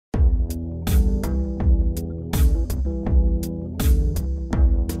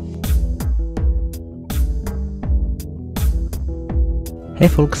Hey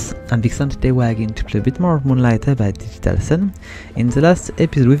folks, I'm Vixen. Today we're going to play a bit more of Moonlighter by Digital Sun. In the last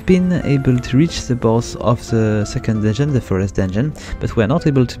episode we've been able to reach the boss of the second dungeon, the forest dungeon, but we're not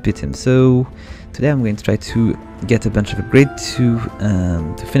able to beat him. So today I'm going to try to get a bunch of upgrades to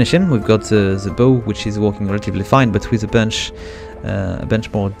finish him. We've got the bow, which is working relatively fine, but with a bunch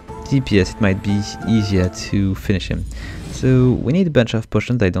more DPS it might be easier to finish him. So we need a bunch of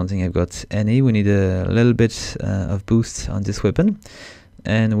potions. I don't think I've got any. We need a little bit of boost on this weapon.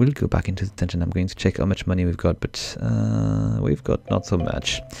 And we'll go back into the dungeon. I'm going to check how much money we've got, but we've got not so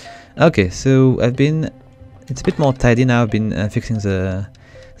much. Okay, so it's a bit more tidy now. I've been fixing the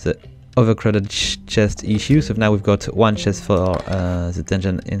overcrowded chest issue. So now we've got one chest for the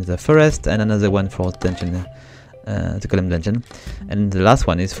dungeon in the forest and another one for the dungeon, the golem dungeon. And the last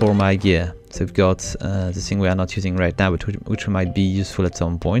one is for my gear. So we've got the thing we are not using right now, but which might be useful at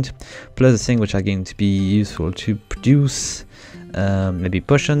some point. Plus the thing which are going to be useful to produce maybe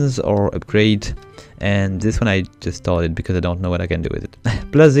potions or upgrade, and this one I just started because I don't know what I can do with it.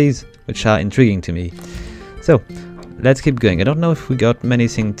 Plus these, which are intriguing to me. So let's keep going. I don't know if we got many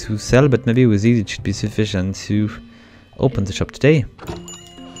things to sell, but maybe with these it should be sufficient to open the shop today.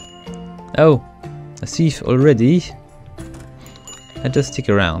 Oh, a thief already. I just stick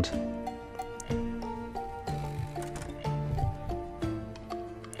around.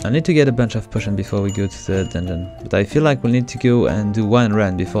 I need to get a bunch of potions before we go to the dungeon, but I feel like we'll need to go and do one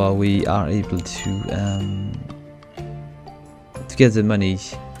run before we are able to get the money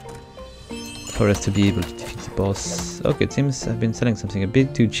for us to be able to defeat the boss. Okay, it seems I've been selling something a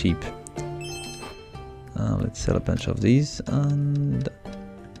bit too cheap. Let's sell a bunch of these. And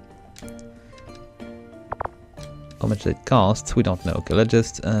how much it costs? We don't know. Okay, let's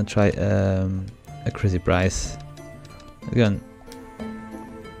just try a crazy price. Again.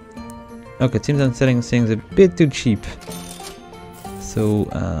 Okay, it seems I'm selling things a bit too cheap. So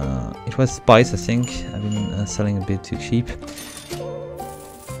it was spice, I think. I've been selling a bit too cheap.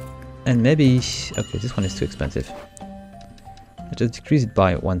 And maybe... okay, this one is too expensive. I just decrease it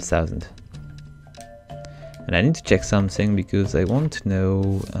by 1,000. And I need to check something because I want to know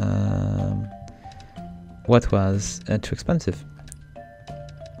what was too expensive.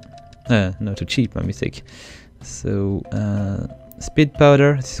 No, too cheap, my mistake. So... speed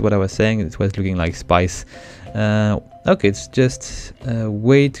powder, this is what I was saying, it was looking like spice. Okay, it's just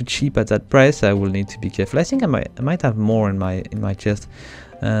way too cheap at that price. I will need to be careful. I think I might have more in my chest.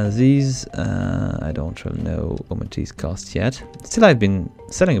 These I don't really know how much these cost yet. Still, I've been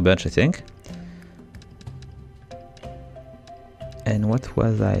selling a bunch, I think. And what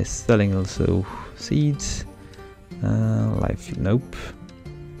was I selling also? Seeds, life, nope.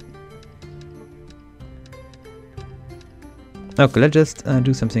 Okay, let's just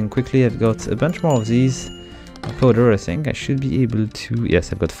do something quickly. I've got a bunch more of these powder, I think. I should be able to...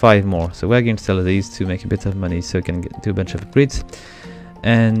 yes, I've got 5 more. So we're going to sell these to make a bit of money so I can do a bunch of upgrades.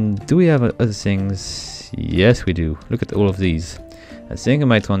 And do we have other things? Yes, we do. Look at all of these. I think I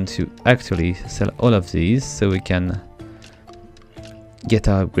might want to actually sell all of these so we can get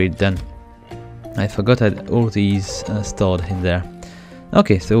our upgrade done. I forgot I had all these stored in there.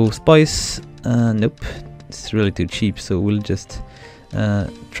 Okay, so spice, nope. It's really too cheap, so we'll just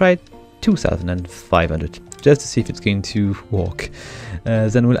try 2,500 just to see if it's going to work.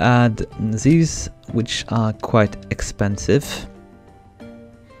 Then we'll add these, which are quite expensive,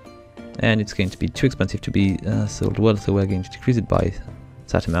 and it's going to be too expensive to be sold well, so we're going to decrease it by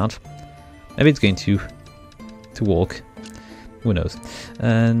that amount. Maybe it's going to work, who knows.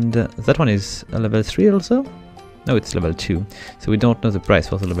 And that one is a level 3 also. No, it's level 2, so we don't know the price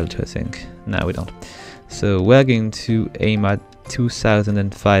for the level 2, I think. No, we don't. So we're going to aim at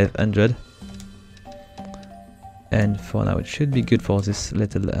 2,500, and for now it should be good for this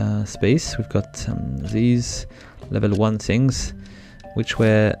little space. We've got these level 1 things, which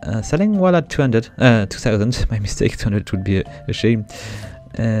we're selling well at 2,000. My mistake, 200 would be a shame.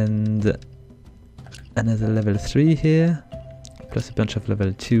 And another level 3 here, plus a bunch of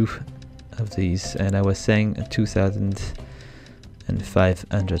level 2 of these, and I was saying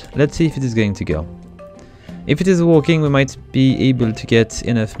 2,500. Let's see if it is going to go. If it is working, we might be able to get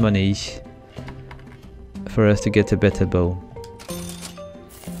enough money for us to get a better bow.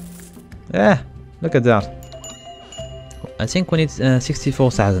 Yeah, look at that. I think we need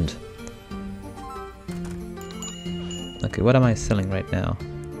 64,000. Okay, what am I selling right now?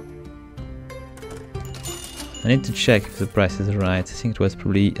 I need to check if the price is right. I think it was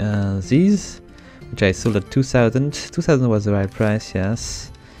probably these, which I sold at 2,000. 2,000 was the right price, yes.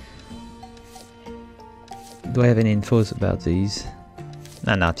 Do I have any infos about these?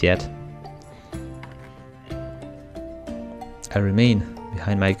 Nah, not yet. I remain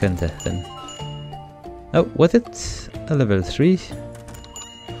behind my counter then. Oh, was it a level 3?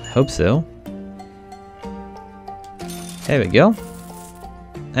 I hope so. There we go.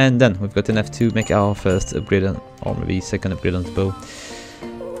 And then we've got enough to make our first upgrade on, or maybe second upgrade on the bow.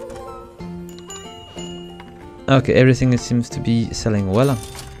 Okay, everything seems to be selling well.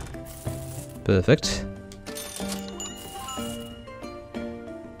 Perfect.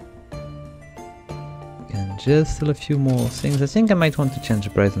 And just still a few more things. I think I might want to change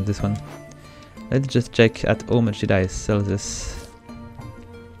the price on this one. Let's just check at how much did I sell this.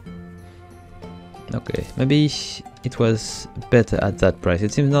 Okay, maybe it was better at that price.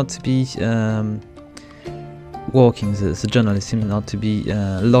 It seems not to be working, the journal seems not to be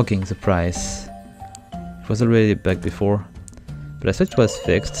logging the price. It was already back before, but I thought it was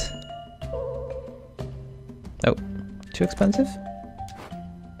fixed. Oh, too expensive?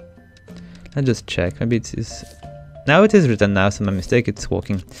 Let's just check, maybe it is... Now it is written now, so my mistake, it's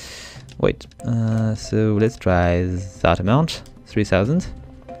working. Wait, so let's try that amount, 3000.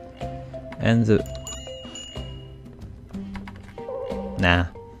 And the... Nah,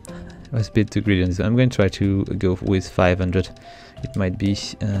 I was a bit too greedy on this. I'm going to try to go with 500. It might be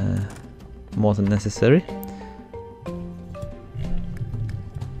more than necessary.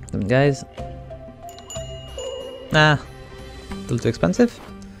 Them guys. Nah, a little too expensive.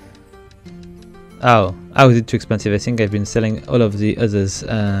 Oh, how is it too expensive? I think I've been selling all of the others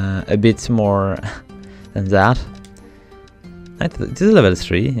a bit more than that. It is a level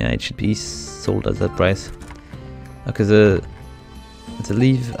 3, yeah, it should be sold at that price. Okay, the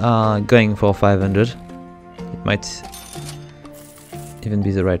leaf are going for 500. It might even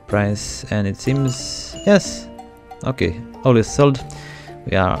be the right price, and it seems, yes, okay, all is sold.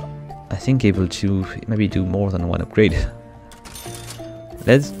 We are, I think, able to maybe do more than one upgrade.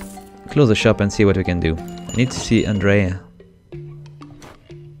 Let's close the shop and see what we can do. I need to see Andre.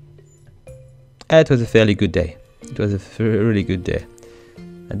 It was a fairly good day. It was a really good day.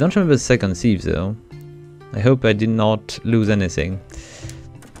 I don't remember the second thief though. I hope I did not lose anything.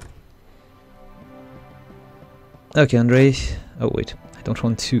 Okay, Andre. Oh wait, I don't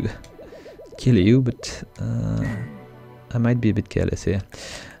want to kill you, but I might be a bit careless here.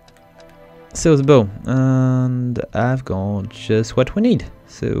 So the bow, and I've got just what we need.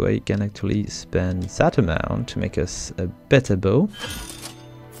 So I can actually spend that amount to make us a better bow.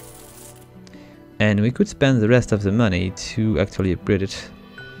 And we could spend the rest of the money to actually upgrade it.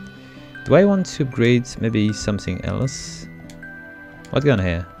 Do I want to upgrade maybe something else? What's going on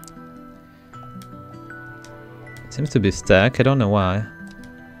here? It seems to be stuck, I don't know why.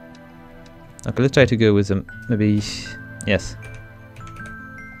 Okay, let's try to go with them. Maybe... yes.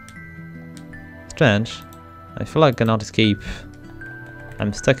 Strange. I feel like I cannot escape.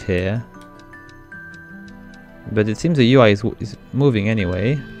 I'm stuck here. But it seems the UI is moving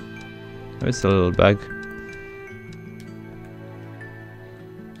anyway. It's a little bug.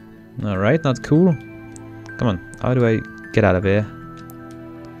 Alright, not cool. Come on, how do I get out of here?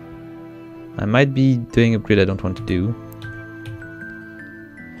 I might be doing a upgrade I don't want to do.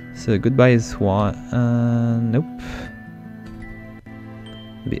 So goodbye is one. Nope.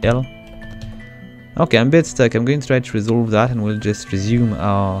 Maybe L. Okay, I'm a bit stuck. I'm going to try to resolve that and we'll just resume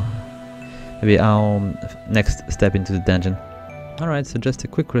our maybe our next step into the dungeon. Alright, so just a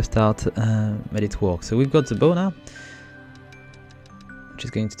quick restart made it work. So we've got the bow now, which is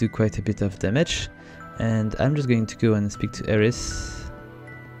going to do quite a bit of damage. And I'm just going to go and speak to Iris.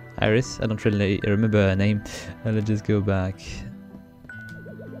 Iris? I don't really remember her name. Let's just go back.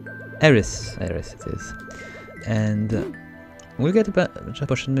 Iris. Iris it is. And we'll get a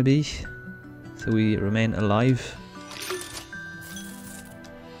potion maybe, so we remain alive.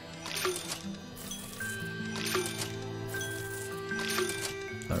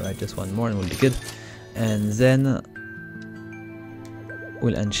 Alright, just one more and we'll be good. And then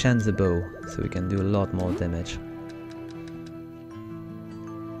we'll enchant the bow, so we can do a lot more damage.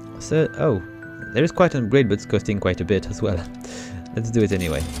 So, oh, there is quite an upgrade, but it's costing quite a bit as well. Let's do it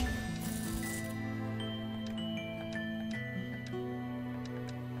anyway.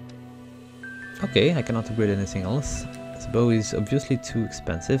 Okay, I cannot upgrade anything else. The bow is obviously too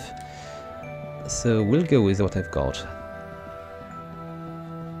expensive, so we'll go with what I've got.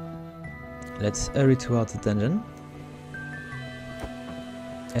 Let's hurry towards the dungeon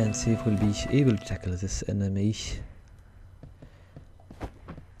and see if we'll be able to tackle this enemy. I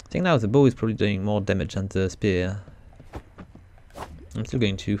think now the bow is probably doing more damage than the spear. I'm still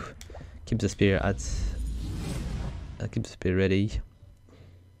going to keep the spear keep the spear ready.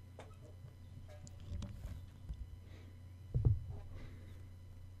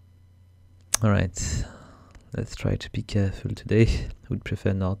 Alright, Let's try to be careful today. Would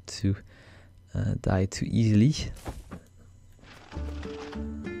prefer not to die too easily.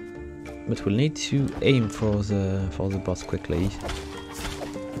 But we'll need to aim for the boss quickly.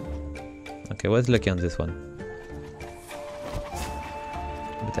 Okay, was lucky on this one.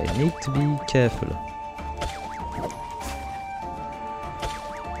 But I need to be careful.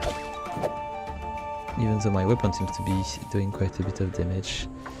 Even though my weapon seems to be doing quite a bit of damage.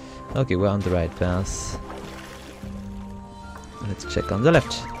 Okay, we're on the right path. Let's check on the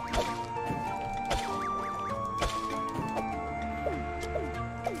left.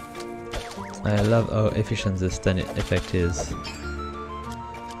 I love how efficient the stun effect is.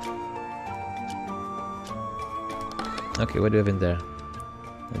 Okay, what do we have in there?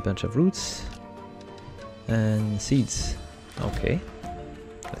 A bunch of roots and seeds. Okay,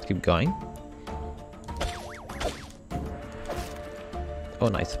 let's keep going. Oh,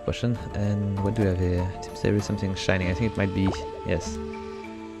 nice potion. And what do we have here? It seems there is something shining. I think it might be... yes.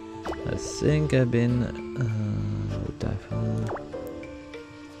 I think I've been...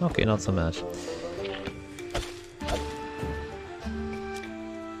 okay, not so much.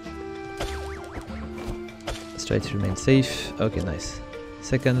 Let's try to remain safe. Okay, nice.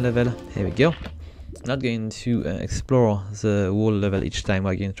 Second level. Here we go. Not going to explore the whole level each time.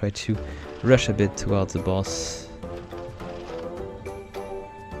 We're going to try to rush a bit towards the boss.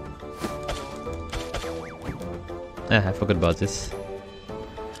 Ah, I forgot about this.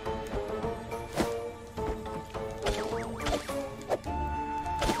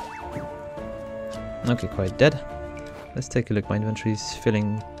 Okay, quite dead. Let's take a look. My inventory is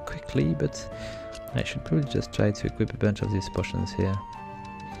filling quickly, but I should probably just try to equip a bunch of these potions here.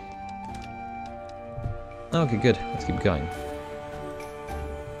 Okay, good. Let's keep going.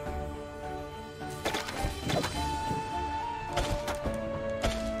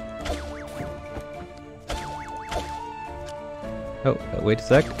 Oh, wait a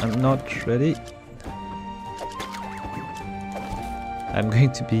sec. I'm not ready. I'm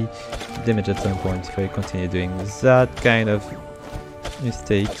going to be damaged at some point if I continue doing that kind of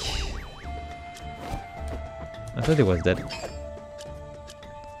mistake. I thought it was dead.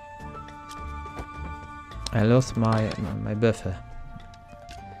 I lost my buffer.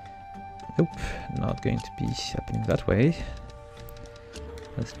 Nope, not going to be happening that way.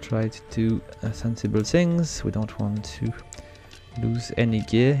 Let's try to do sensible things. We don't want to lose any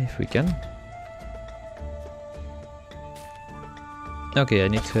gear if we can. Okay, I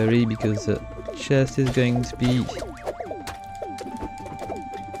need to hurry because the chest is going to be...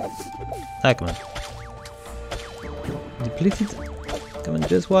 ah, come on. Depleted. Come on,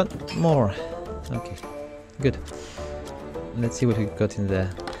 just one more. Okay, good. Let's see what we got in there.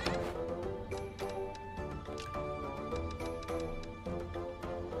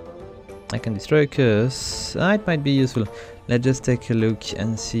 I can destroy a curse. Ah, it might be useful. Let's just take a look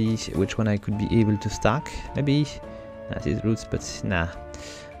and see which one I could be able to stack. Maybe... these roots, but nah.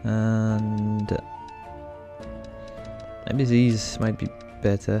 And... maybe these might be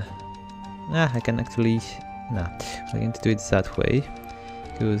better. Nah, I can actually... nah, we're going to do it that way.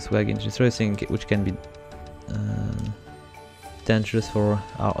 Because we're going to destroy something which can be dangerous for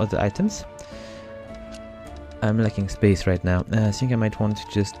our other items. I'm lacking space right now. I think I might want to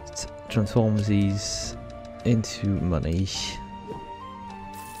just transform these into money.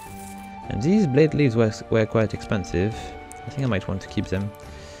 And these blade leaves were quite expensive. I think I might want to keep them.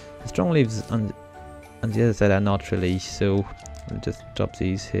 The strong leaves on the other side are not really, so I'll just drop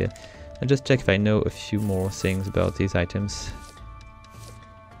these here. I'll just check if I know a few more things about these items.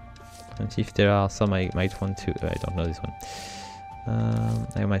 And if there are some I might want to... I don't know this one.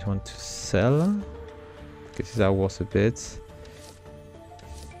 I might want to sell. Because these are worth a bit.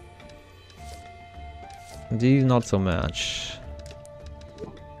 These not so much.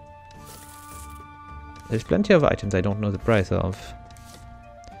 There's plenty of items I don't know the price of.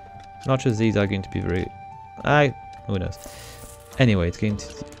 Not sure these are going to be very... who knows. Anyway, it's going to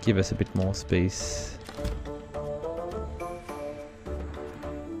give us a bit more space.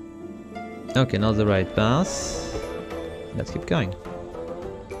 Okay, not the right path. Let's keep going.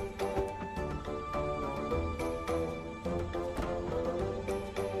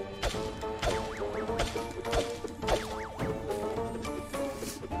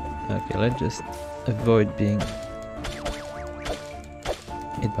 Okay, let's just avoid being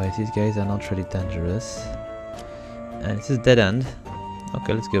hit by these guys. Are not really dangerous. And this is dead end.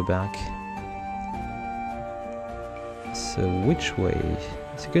 Okay, let's go back. So which way?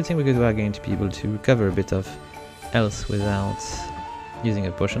 It's a good thing because we are going to be able to recover a bit of health without using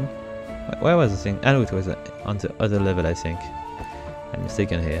a potion. Where was the thing? I know it was on the other level, I think. I'm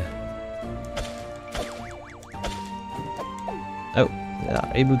mistaken here. they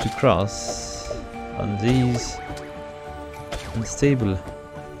are able to cross on these unstable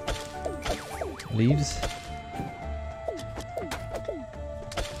leaves.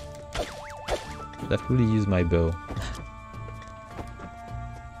 I've really used my bow.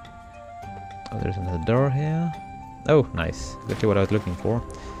 Oh, there's another door here. Oh, nice. Exactly what I was looking for.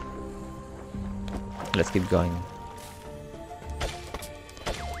 Let's keep going.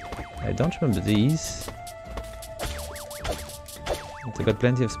 I don't remember these. But I got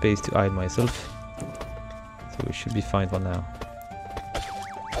plenty of space to hide myself. So we should be fine for now.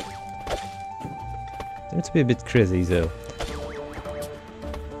 Seems to be a bit crazy though.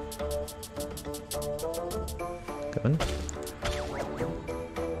 Come on.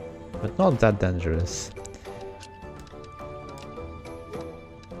 But not that dangerous.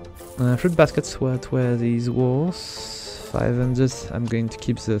 Fruit baskets, what were these walls? 500. I'm going to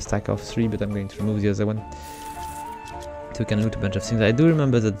keep the stack of 3, but I'm going to remove the other one. So we can loot a bunch of things. I do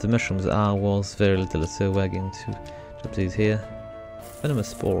remember that the mushrooms are worth very little, so we're going to drop these here. Venomous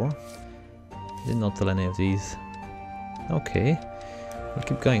spore. Did not tell any of these. Okay. We'll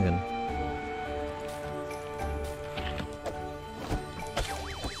keep going then.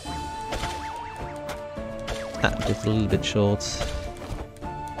 Ah, just a little bit short.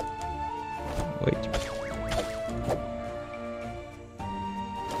 Wait.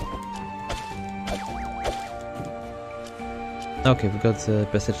 Okay, we got the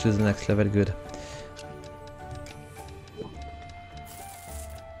passage to the next level, good.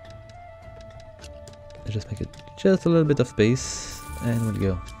 Just make it just a little bit of space and we'll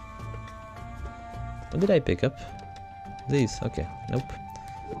go. What did I pick up? These, okay, nope.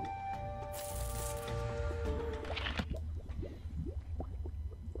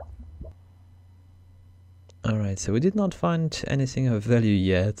 Alright, so we did not find anything of value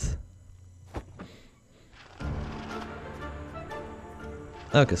yet.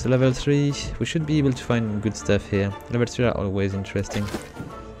 Okay, so level 3, we should be able to find good stuff here. Level 3 are always interesting.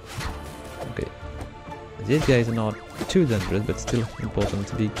 Okay, these guys are not too dangerous, but still important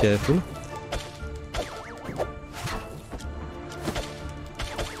to be careful.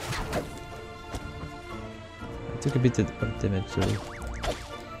 I took a bit of damage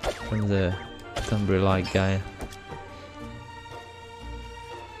from the Tumblr-like guy.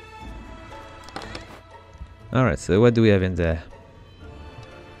 Alright, so what do we have in there?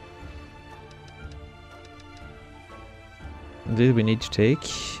 This we need to take,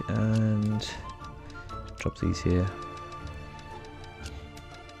 and drop these here.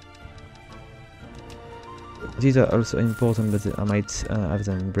 These are also important, but I might have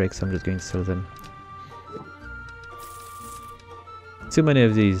them break, so I'm just going to sell them. Too many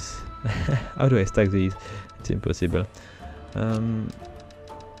of these. How do I stack these? It's impossible.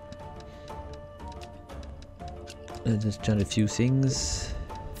 Let's just change a few things.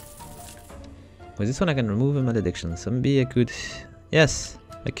 With this one I can remove a malediction, so maybe I could... Yes!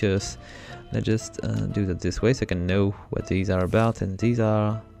 A curse. Let's just do that this way so I can know what these are about, and these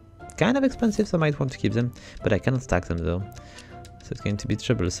are kind of expensive, so I might want to keep them, but I cannot stack them though. So it's going to be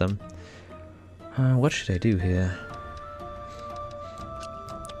troublesome. What should I do here?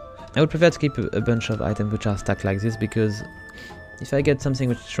 I would prefer to keep a bunch of items which are stacked like this, because if I get something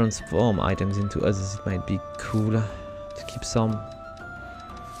which transforms items into others, it might be cool to keep some.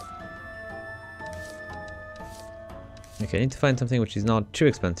 Okay, I need to find something which is not too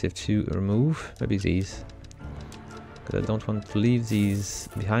expensive to remove. Maybe these. Because I don't want to leave these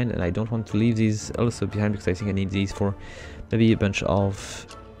behind, and I don't want to leave these also behind because I think I need these for maybe a bunch of...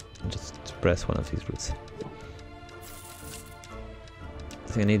 Just press one of these roots. I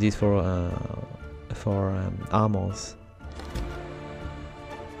think I need these for armors.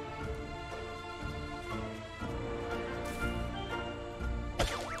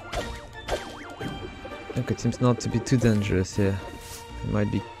 Okay, it seems not to be too dangerous here. It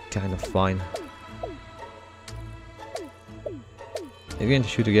might be kind of fine. If you're going to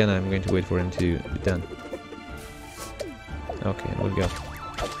shoot again, I'm going to wait for him to be done. Okay, we'll go.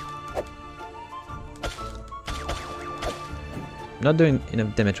 Not doing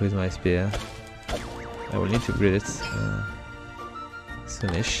enough damage with my spear. I will need to grid it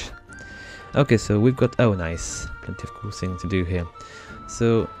soonish. Okay, so we've got... Oh, nice. Plenty of cool things to do here.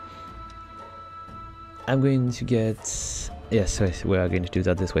 So... I'm going to get... Yes, sorry, we are going to do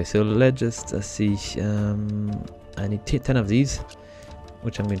that this way. So let's just see... I need 10 of these,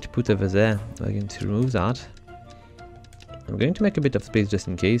 which I'm going to put over there. I'm going to remove that. I'm going to make a bit of space just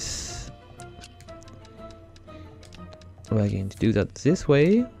in case. We're going to do that this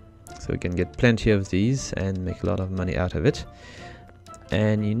way, so we can get plenty of these and make a lot of money out of it.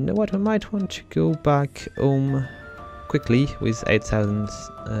 And you know what, we might want to go back home quickly with 8,000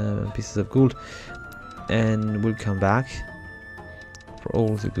 pieces of gold, and we'll come back for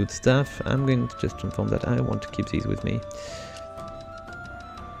all the good stuff. I'm going to just inform that I want to keep these with me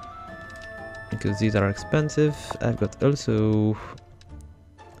because these are expensive. I've got also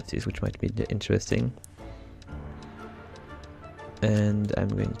this, which might be interesting, and I'm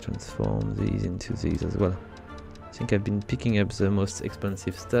going to transform these into these as well. I think I've been picking up the most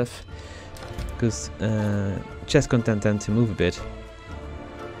expensive stuff because chest content tends to move a bit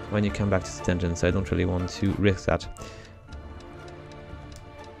when you come back to the dungeon, so I don't really want to risk that.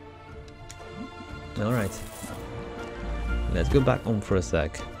 Alright, let's go back home for a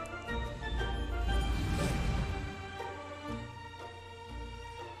sec.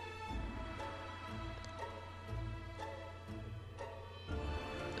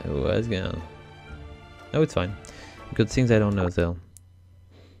 Oh, it's gone. Oh, it's fine. Good things I don't know though,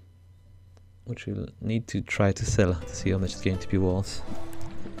 which we'll need to try to sell to see how much it's going to be worth.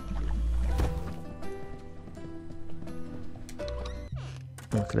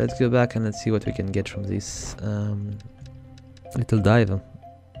 Okay, let's go back and let's see what we can get from this little diver.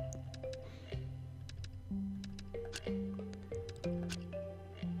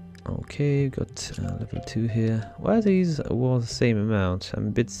 Okay, got level 2 here. Why are these worth the same amount? I'm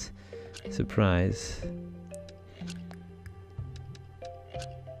a bit surprised.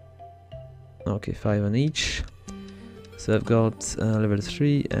 Okay, 5 on each. So I've got level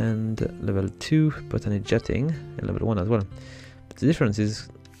 3 and level 2, but I need jetting, and level 1 as well. But the difference is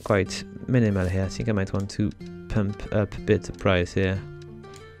quite minimal here. I think I might want to pump up a bit the price here.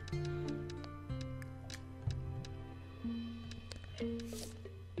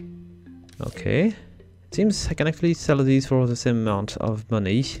 Okay, it seems I can actually sell these for the same amount of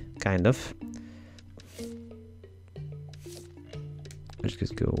money, kind of. Let's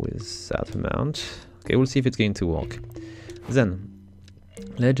just go with that amount. Okay, we'll see if it's going to work. Then,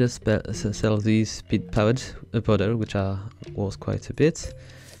 let's just sell these speed powered powder, which are worth quite a bit.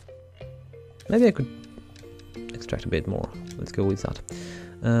 Maybe I could extract a bit more. Let's go with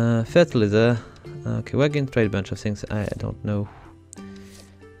that. Fertilizer. Okay, we're going to trade a bunch of things I don't know.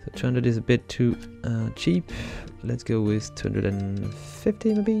 So 200 is a bit too cheap. Let's go with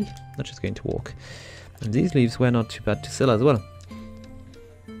 250 maybe. Not just going to work. And these leaves were not too bad to sell as well.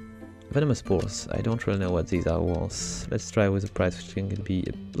 Venomous spores. I don't really know what these are worth. Let's try with a price which is going to be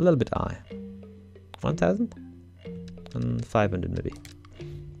a little bit high. 1,000? And 500 maybe.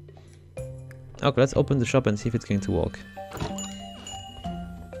 Okay, let's open the shop and see if it's going to work.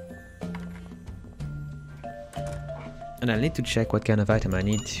 And I need to check what kind of item I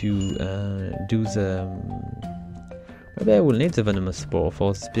need to do the... maybe I will need the venomous spore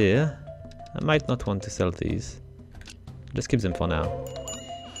for spear. I might not want to sell these. Just keep them for now.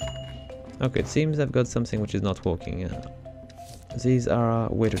 Okay, it seems I've got something which is not working. These are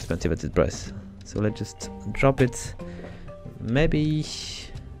way too expensive at this price. So let's just drop it. Maybe...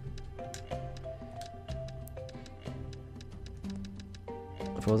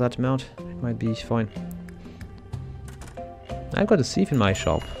 for that amount, it might be fine. I've got a thief in my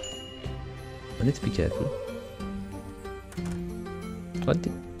shop. I need to be careful. What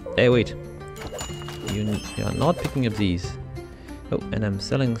the... Hey, wait. You are not picking up these. Oh, and I'm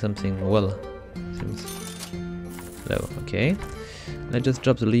selling something well. Seems low. Okay. Let's just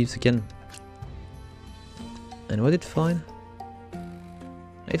drop the leaves again. And was it fine?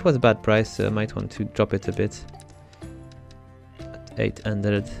 It was a bad price, so I might want to drop it a bit. At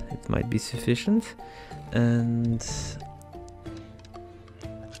 800, it might be sufficient. And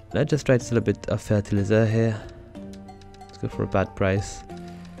let's just try to sell a bit of fertilizer here. Let's go for a bad price.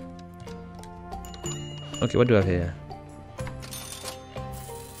 Okay, what do I have here?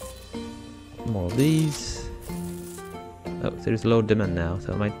 More of these. Oh, there's low demand now,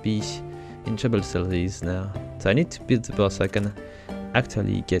 so I might be in trouble to sell these now. So I need to build the boss so I can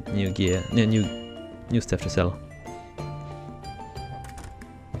actually get new gear, new stuff to sell.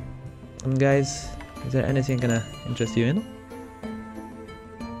 Guys, is there anything gonna interest you in?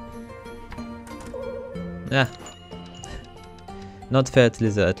 Ah, not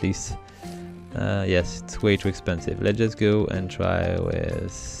fertilizer at least. Yes, it's way too expensive. Let's just go and try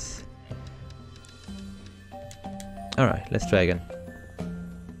with... Alright, let's try again.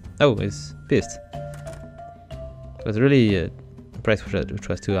 Oh, it's pissed. It was really a price which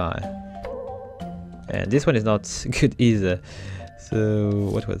was too high. And this one is not good either. So,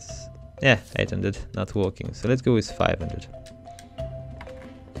 what was... yeah, 800, not working. So let's go with 500.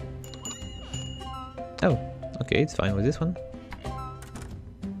 Oh, okay, it's fine with this one.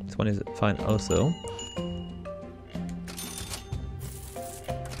 This one is fine also.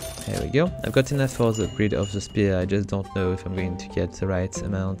 There we go. I've got enough for the upgrade of the spear. I just don't know if I'm going to get the right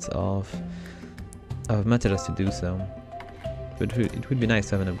amount of materials to do so. But it would be nice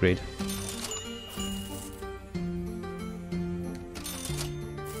to have an upgrade.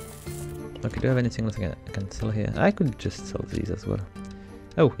 Okay, do I have anything else I can sell here? I could just sell these as well.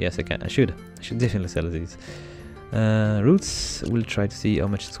 Oh, yes I can. I should definitely sell these. Roots, we'll try to see how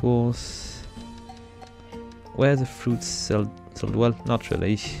much it's worth. Where the fruits sold well? Not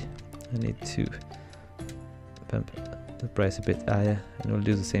really. I need to pump the price a bit higher, and we'll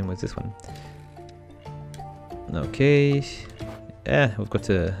do the same with this one. Okay. Yeah, we've got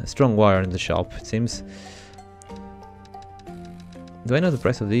a strong wire in the shop, it seems. Do I know the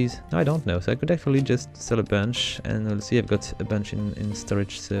price of these? No, I don't know, so I could actually just sell a bunch, and we'll see. I've got a bunch in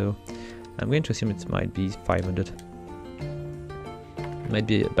storage, so I'm going to assume it might be 500. Might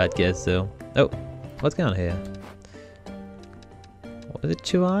be a bad guess though. Oh, what's going on here? Was it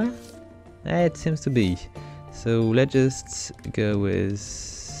too high? It seems to be. So let's just go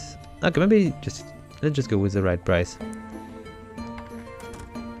with... Okay, maybe let's just go with the right price.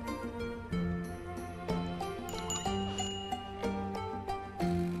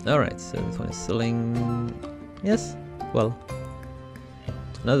 Alright, so this one is selling... Yes, well.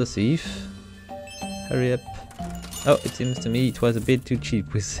 Another thief. Hurry up. Oh, it seems to me it was a bit too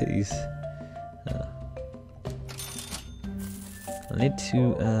cheap with these. I need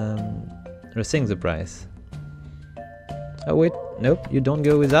to rethink the price. Oh wait, nope, you don't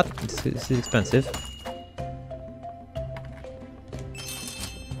go with that. This is expensive.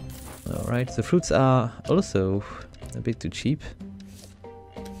 Alright, the fruits are also a bit too cheap.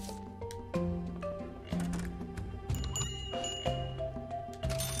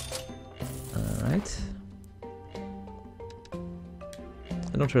 Alright.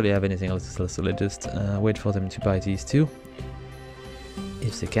 I don't really have anything else to sell, so let's just wait for them to buy these two.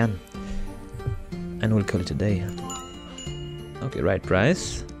 If they can. And we'll call it a day. Okay, right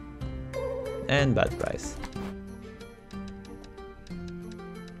price. And bad price.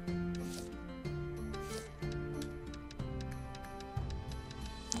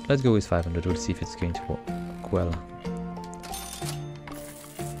 Let's go with 500, we'll see if it's going to work well.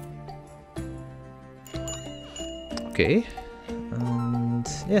 Okay. And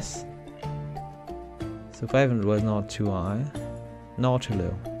yes. So 500 was not too high. Not too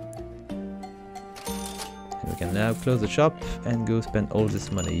low. And we can now close the shop and go spend all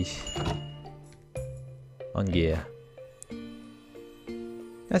this money on gear.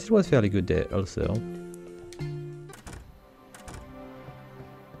 Yes, it was fairly good there also.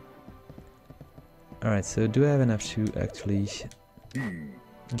 Alright, so do I have enough to actually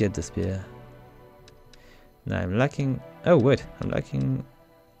get the spear? No, I'm lacking... Oh wait, I'm lacking...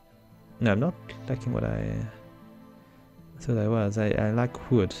 No, I'm not lacking what I thought I was. I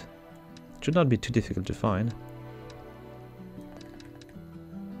lack wood. It should not be too difficult to find.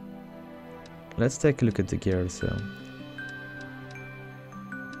 Let's take a look at the gear also.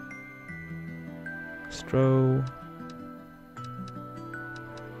 Straw.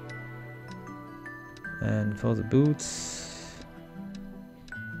 And for the boots...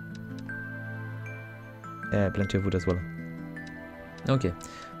 Yeah, plenty of wood as well. Okay,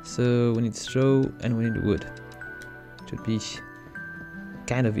 so we need straw and we need wood. Should be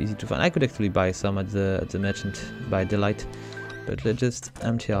kind of easy to find. I could actually buy some at the merchant by delight, but let's just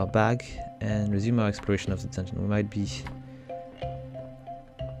empty our bag and resume our exploration of the dungeon. We might be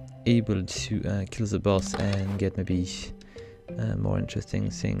able to kill the boss and get maybe more interesting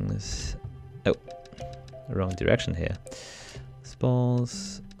things. Oh, wrong direction here.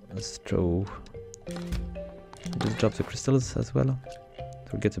 Spawns, straw. Just drop the crystals as well.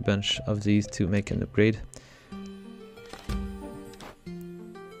 So we'll get a bunch of these to make an upgrade.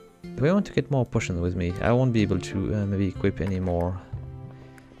 Do I want to get more potions with me? I won't be able to maybe equip any more.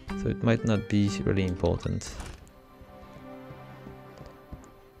 So it might not be really important.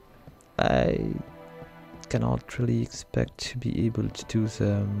 I cannot really expect to be able to do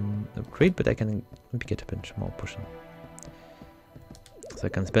the upgrade, but I can maybe get a bunch more potion. So I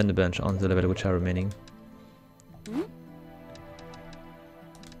can spend a bunch on the level which are remaining.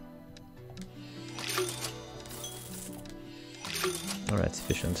 Alright,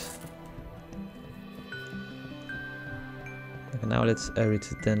 sufficient. Okay, now let's hurry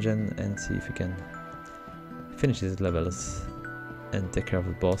to the dungeon and see if we can finish these levels and take care of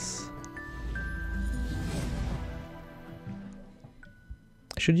the boss.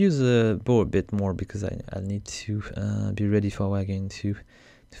 I should use the bow a bit more because I'll need to be ready for when we're going to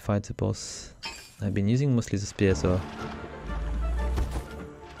fight the boss. I've been using mostly the spear, so...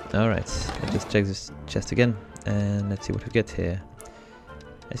 Alright, let's just check this chest again and let's see what we get here.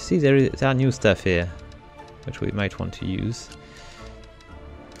 I see there are new stuff here, which we might want to use.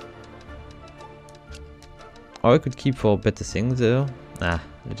 Or I could keep for better things though. Nah,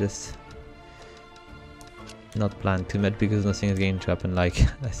 I just not plan too much because nothing is going to happen, like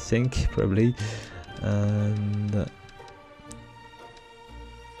I think probably. And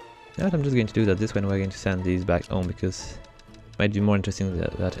yeah, I'm just going to do that this way, and we're going to send these back home because it might be more interesting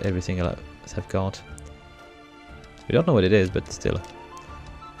that everything else I've got. We don't know what it is, but still.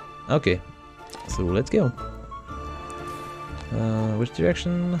 Okay, so let's go. Which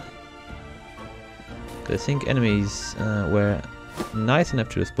direction? I think enemies were nice enough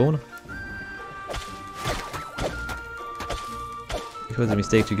to respawn. It was a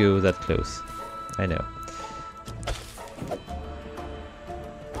mistake to go that close. I know.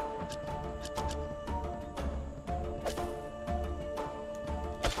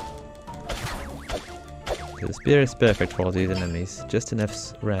 The spear is perfect for these enemies, just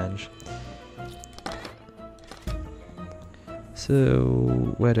enough range.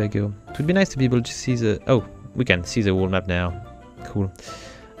 So, where do I go? It would be nice to be able to see the... Oh, we can see the whole map now. Cool.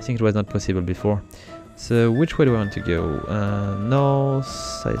 I think it was not possible before. So, which way do I want to go?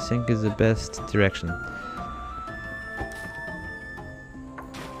 North, I think, is the best direction.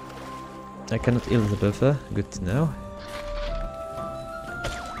 I cannot heal the buffer. Good to know.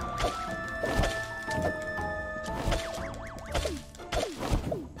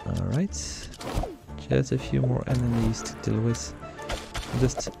 Alright. Just a few more enemies to deal with.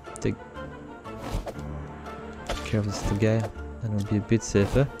 Just take care of this little guy, and we'll be a bit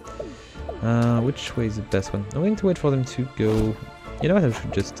safer. Which way is the best one? I'm going to wait for them to go. You know what? I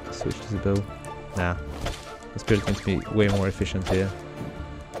should just switch to the bow. Nah, the spear is going to be way more efficient here.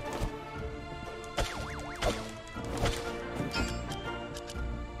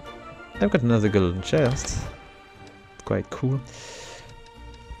 I've got another golden chest. It's quite cool.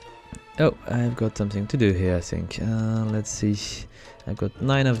 Oh, I've got something to do here, I think. Let's see. I've got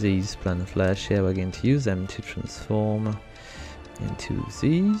 9 of these planet flash here. We're going to use them to transform into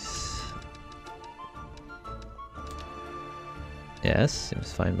these. Yes,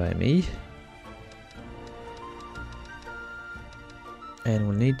 seems fine by me. And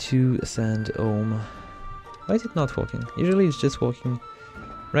we'll need to send home. Why is it not working? Usually it's just working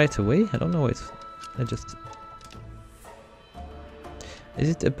right away. I don't know why it's... I just... Is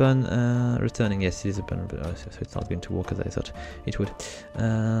it upon returning? Yes, it is upon, so it's not going to work as I thought it would.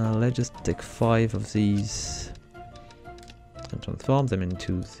 Let's just take 5 of these and transform them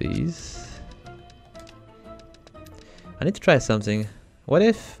into these. I need to try something. What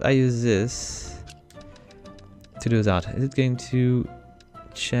if I use this to do that? Is it going to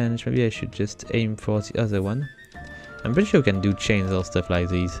change? Maybe I should just aim for the other one. I'm pretty sure we can do chains or stuff like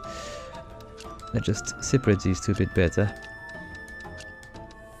these. Let's just separate these two a bit better.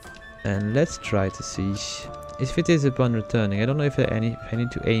 And let's try to see if it is upon returning. I don't know if I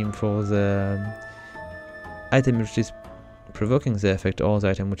need to aim for the item which is provoking the effect or the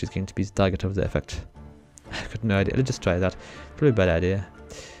item which is going to be the target of the effect. I've got no idea. Let's just try that. Probably a bad idea.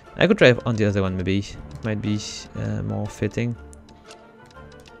 I could try on the other one maybe. It might be more fitting.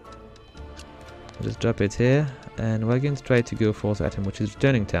 Just drop it here, and we're going to try to go for the item which is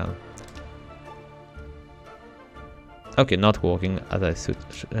returning town. Okay, not working as I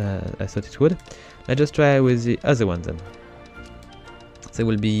thought it would. Let's just try with the other one then. So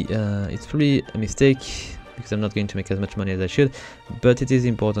will be, it's probably a mistake because I'm not going to make as much money as I should, but it is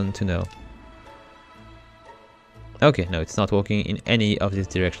important to know. Okay, no, it's not working in any of these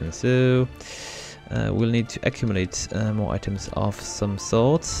directions, so we'll need to accumulate more items of some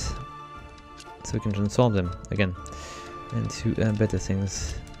sort, so we can transform them again into better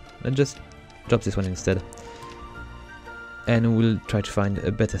things. Let's just drop this one instead. And we'll try to find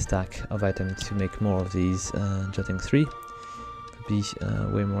a better stack of items to make more of these jutting 3. Could be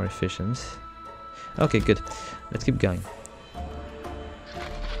way more efficient. Okay, good. Let's keep going.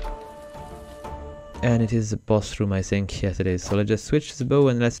 And it is a boss room, I think. Yes, it is. So let's just switch the bow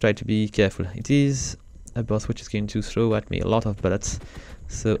and let's try to be careful. It is a boss which is going to throw at me a lot of bullets.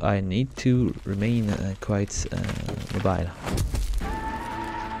 So I need to remain quite mobile.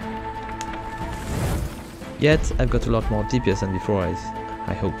 Yet I've got a lot more DPS than before,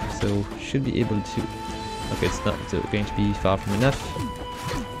 I hope, so should be able to... Okay, it's not going to be far from enough.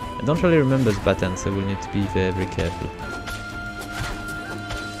 I don't really remember the pattern, so we'll need to be very, very careful.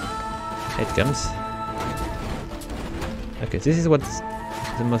 Here it comes. Okay, this is what's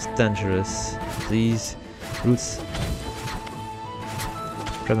the most dangerous. These roots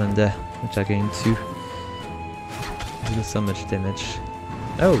from under, which are going to do so much damage.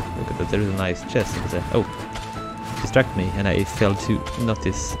 Oh, look at that, there is a nice chest over there. Oh, distract me, and I failed to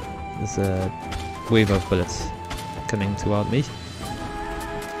notice the wave of bullets coming toward me.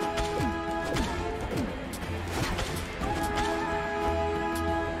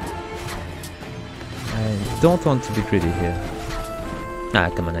 I don't want to be greedy here. Ah,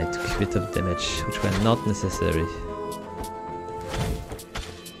 come on, I took a bit of damage, which were not necessary.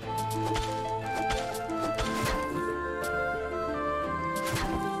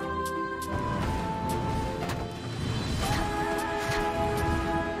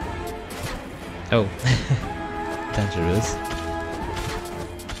 Oh, dangerous.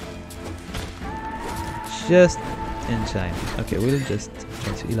 Just in time. Okay, we'll just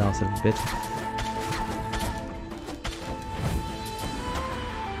try to heal ourselves a bit.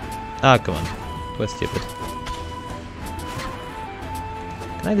 Ah, come on. It was stupid.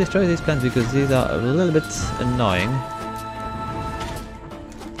 Can I destroy these plants because these are a little bit annoying?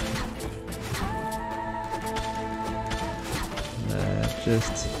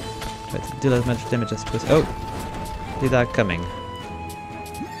 Just try to deal as much damage as possible. Oh! They are coming.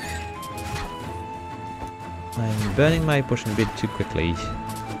 I'm burning my potion a bit too quickly.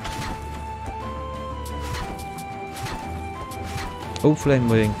 Hopefully I'm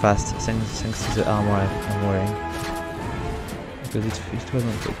moving fast thanks to the armor I'm wearing. Because if it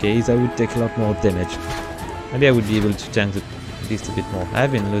wasn't the case, I would take a lot more damage. Maybe I would be able to tank at least a bit more.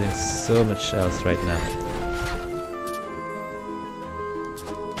 I've been losing so much health right now.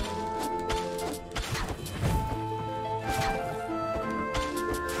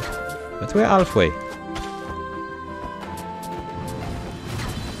 But we're halfway.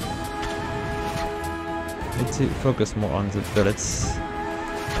 Need to focus more on the bullets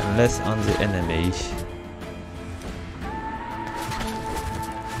and less on the enemy.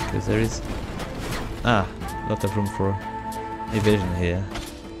 Because there is a lot of room for evasion here.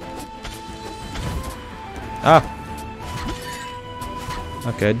 Ah!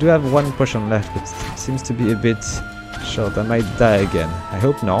 Okay, I do have one potion left, but it seems to be a bit short. I might die again. I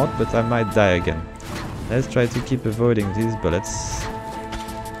hope not, but I might die again. Let's try to keep avoiding these bullets.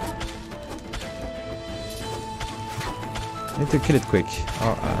 Need to kill it quick,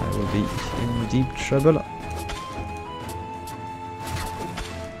 or I will be in deep trouble.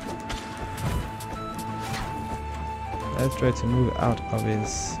 Let's try to move out of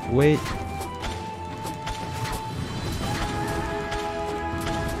his way.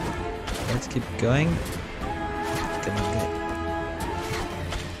 Let's keep going. Come on, guy.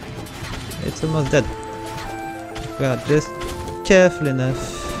 It's almost dead. If we are just careful enough.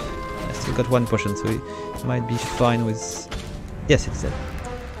 I still got one potion, so we might be fine with... Yes, it's dead.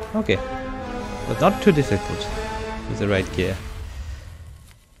 Okay. But not too difficult with the right gear.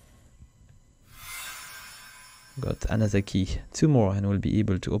 Got another key. 2 more and we'll be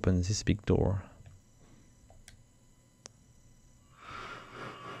able to open this big door.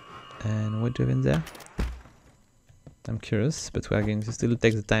 And what do we have in there? I'm curious, but we are going to still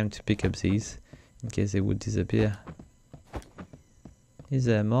take the time to pick up these in case they would disappear. Is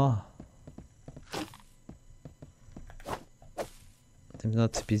there more? Seems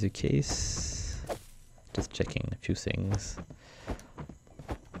not to be the case. Just checking a few things.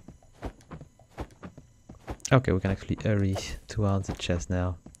 Okay, we can actually hurry towards the chest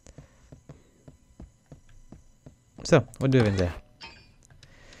now. So, what do we have in there?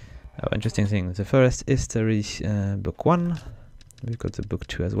 Oh, interesting thing. The Forest History book 1. We've got the book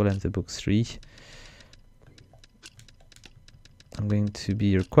 2 as well and the book 3. I'm going to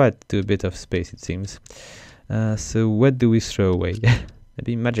be required to do a bit of space, it seems. So what do we throw away?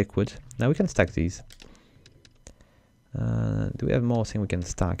 Maybe magic wood. Now we can stack these. Do we have more things we can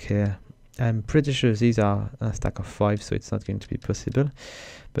stack here? I'm pretty sure these are a stack of 5, so it's not going to be possible.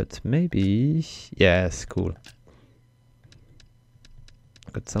 But maybe... Yes, cool.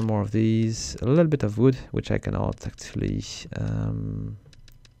 Got some more of these. A little bit of wood, which I cannot actually...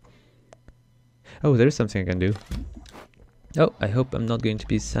 Oh, there is something I can do. Oh, I hope I'm not going to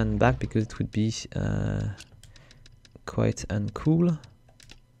be sent back, because it would be quite uncool.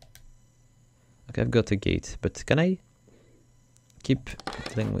 Okay, I've got a gate, but can I keep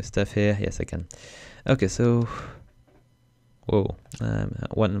playing with stuff here? Yes, I can. Okay, so... Whoa.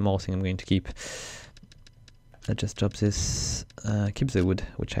 One more thing I'm going to keep. I just drop this. Keep the wood,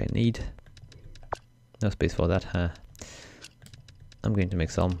 which I need. No space for that, huh? I'm going to make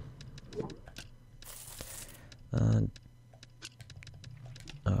some.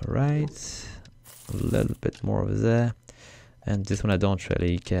 Alright. A little bit more over there. And this one I don't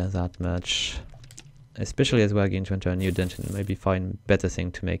really care that much. Especially as we're going to enter a new dungeon. Maybe find better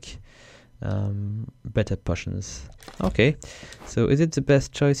thing to make better potions. Okay. So is it the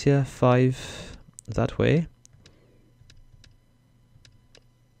best choice here? 5 that way.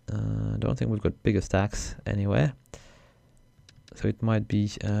 I don't think we've got bigger stacks anywhere. So it might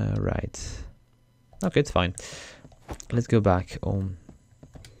be right. Okay, it's fine. Let's go back home.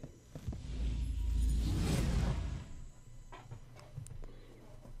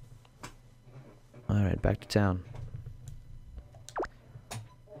 Alright, back to town.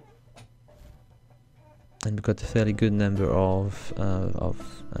 And we've got a fairly good number of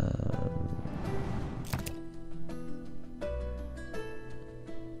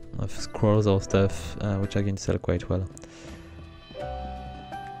scrolls or stuff, which are going to sell quite well.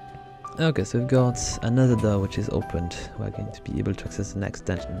 Okay, so we've got another door which is opened. We're going to be able to access the next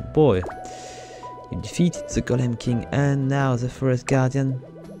dungeon. Boy, you defeated the Golem King and now the Forest Guardian.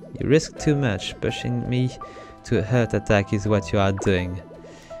 You risk too much. Pushing me to a heart attack is what you are doing.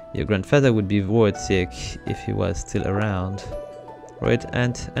 Your grandfather would be worried sick if he was still around. Right,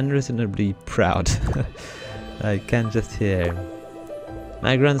 and unreasonably proud. I can just hear him.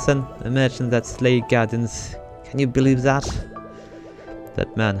 My grandson, a merchant that slayed guardians. Can you believe that?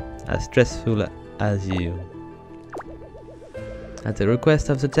 That man, as stressful as you. At the request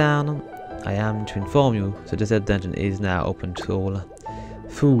of the town, I am to inform you the desert dungeon is now open to all.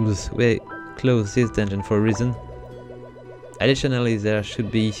 Fools, we closed this dungeon for a reason. Additionally, there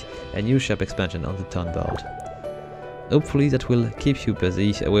should be a new shop expansion on the town board. Hopefully that will keep you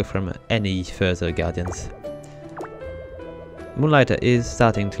busy away from any further guardians. Moonlighter is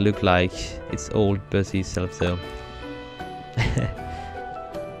starting to look like its old busy self though.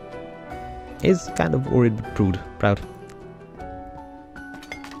 He's kind of worried but proud.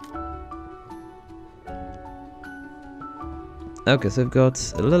 Okay, so I've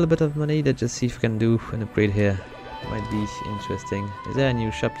got a little bit of money. Let's just see if we can do an upgrade here. Might be interesting. Is there a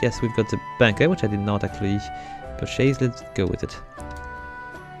new shop? Yes, we've got the banker, which I did not actually purchase. Let's go with it.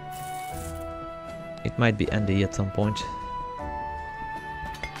 It might be handy at some point.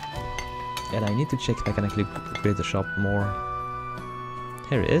 And I need to check if I can actually upgrade the shop more.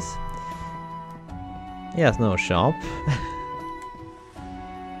 Here it is. Yes, no shop.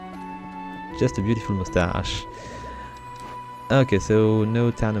 Just a beautiful mustache. Okay, so no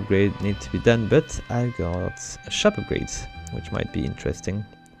town upgrade needs to be done, but I've got shop upgrades, which might be interesting.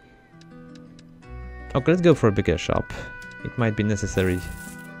 Okay, let's go for a bigger shop. It might be necessary.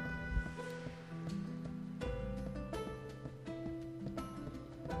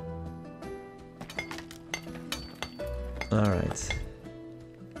 Alright.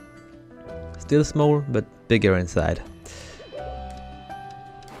 Still small, but bigger inside.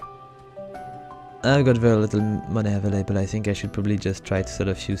 I've got very little money available. I think I should probably just try to sell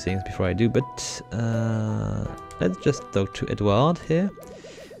a few things before I do, but let's just talk to Edward here.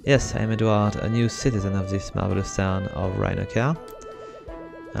 Yes, I'm Edward, a new citizen of this marvelous town of Rhinocar.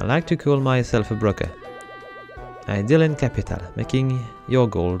 I like to call myself a broker. I deal in capital, making your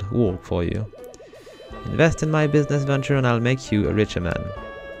gold work for you. Invest in my business venture and I'll make you a richer man.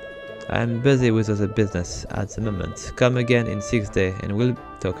 I'm busy with other business at the moment. Come again in 6 days and we'll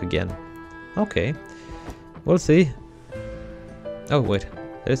talk again. Okay, we'll see. Oh wait,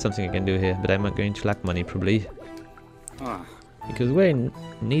 there's something I can do here, but I'm not going to lack money probably. Because we're in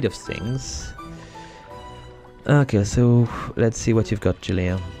need of things. Okay, so let's see what you've got,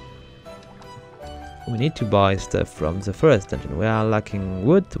 Julian. We need to buy stuff from the forest dungeon. We are lacking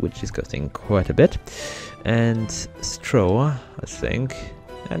wood, which is costing quite a bit. And straw, I think.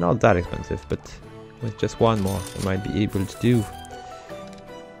 And not that expensive, but with just one more, we might be able to do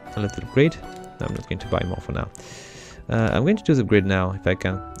a little upgrade. No, I'm not going to buy more for now. I'm going to do the upgrade now if I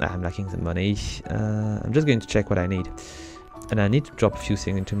can. I'm lacking the money. I'm just going to check what I need, and I need to drop a few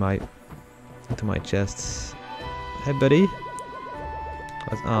things into my chests. Hey, buddy.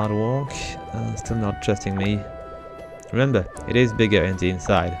 That's hard work. Still not trusting me. Remember, it is bigger in the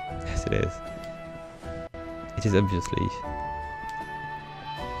inside. Yes, it is. It is obviously.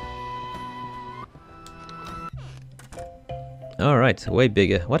 Alright, way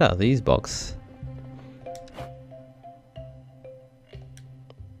bigger. What are these boxes?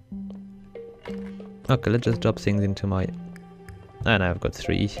 Okay, let's just drop things into my... And I've got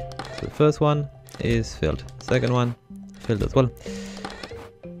 3. So the first one is filled. Second one, filled as well.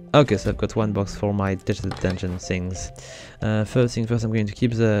 Okay, so I've got 1 box for my digital dungeon things. First thing first, I'm going to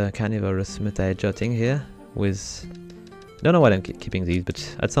keep the carnivorous multi-jotting here with... I don't know why I'm keeping these,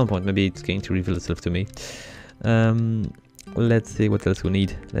 but at some point maybe it's going to reveal itself to me. Let's see what else we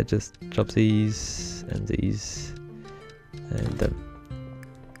need. Let's just drop these and these and done.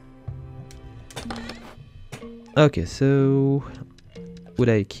 Okay, so would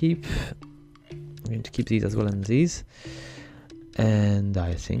I keep? I'm going to keep these as well and these, and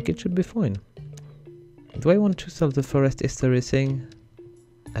I think it should be fine. Do I want to sell the forest history thing?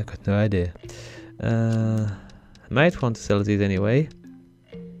 I've got no idea. Might want to sell these anyway.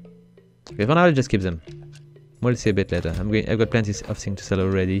 Okay, for now I'll just keep them. We'll see a bit later. I've got plenty of things to sell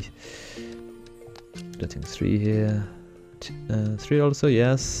already. Getting 3 here. 3 also,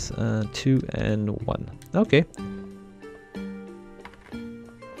 yes. 2 and 1. Okay.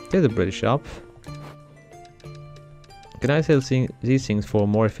 There's a British shop. Can I sell these things for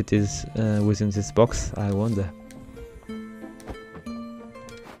more if it is within this box? I wonder.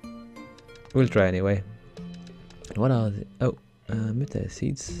 We'll try anyway. What are they? Oh, Moonlighter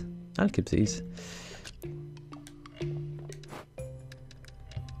seeds. I'll keep these.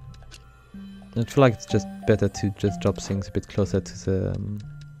 I feel like it's just better to just drop things a bit closer to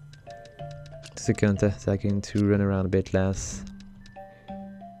the counter, so I can to run around a bit less.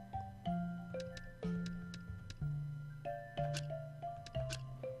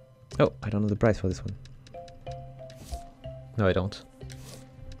 Oh, I don't know the price for this one. No, I don't.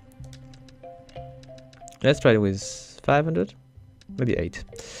 Let's try it with 500, maybe 8.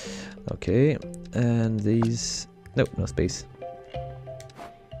 Okay, and these. Nope, no space.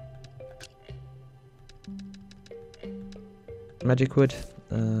 Magic wood.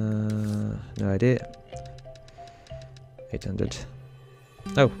 No idea. 800.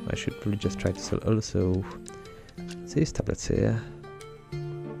 Oh, I should probably just try to sell also these tablets here.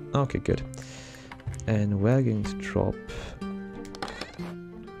 Okay, good. And we're going to drop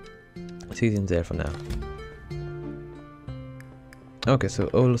these in there for now. Okay, so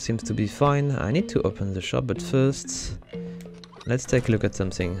all seems to be fine. I need to open the shop, but first let's take a look at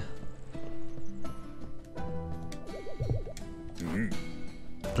something.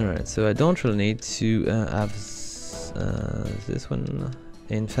 Alright, so I don't really need to have this one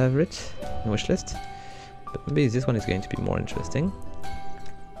in favorite, in wish list, but maybe this one is going to be more interesting.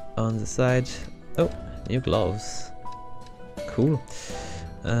 On the side, oh, new gloves, cool.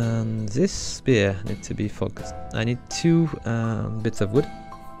 And this spear needs to be focused. I need 2 bits of wood.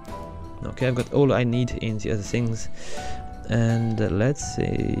 Okay, I've got all I need in the other things, and let's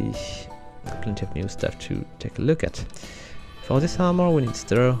see, plenty of new stuff to take a look at. For this armor we need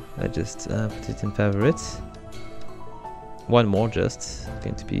straw. I just put it in favorites. 1 more just,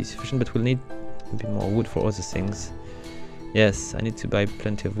 going to be sufficient, but we'll need a bit more wood for other things. Yes, I need to buy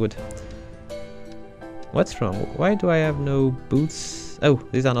plenty of wood. What's wrong? Why do I have no boots? Oh,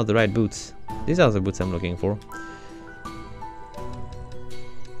 these are not the right boots. These are the boots I'm looking for.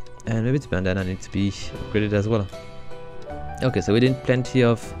 And maybe the bandana needs to be upgraded as well. Okay, so we need plenty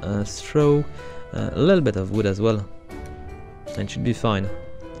of straw, a little bit of wood as well. And should be fine.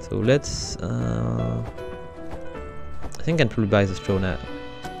 So let's I think I can probably buy the straw now.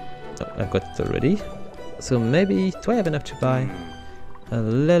 Oh, I've got it already. So maybe, do I have enough to buy a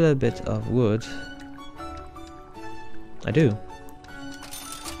little bit of wood? I do.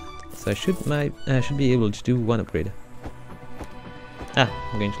 So I should be able to do 1 upgrade. Ah,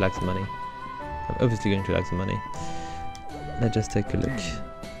 I'm going to lack some money. I'm obviously going to lack some money. Let's just take a look.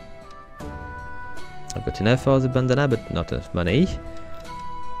 I've got enough for the bandana, but not enough money.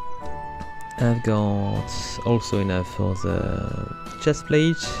 I've got also enough for the chest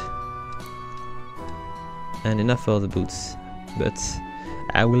plate. And enough for the boots. But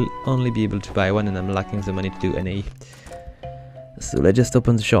I will only be able to buy 1 and I'm lacking the money to do any. So let's just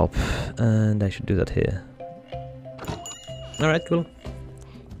open the shop. And I should do that here. Alright, cool.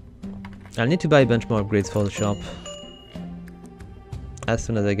 I'll need to buy a bunch more upgrades for the shop. As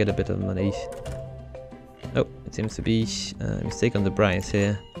soon as I get a bit of money. Oh, it seems to be a mistake on the price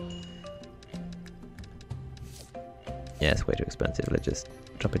here. Yeah, it's way too expensive. Let's just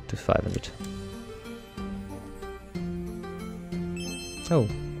drop it to 500. Oh,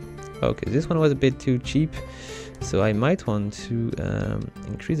 okay, this one was a bit too cheap. So I might want to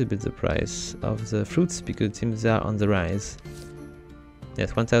increase a bit the price of the fruits because it seems they are on the rise.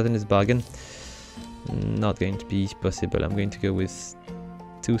 Yes, 1000 is bargain. Not going to be possible. I'm going to go with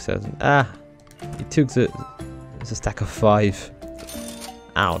 2000. Ah! It took the stack of 5.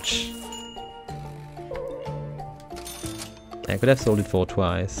 Ouch. I could have sold it for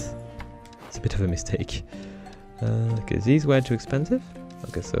twice. It's a bit of a mistake. Okay, these were too expensive.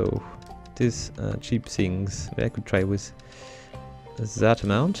 Okay, so these cheap things I could try with that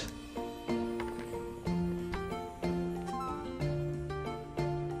amount.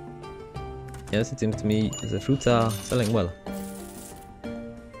 Yes, it seems to me the fruits are selling well.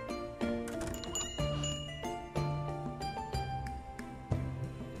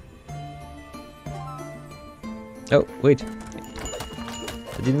 Oh, wait.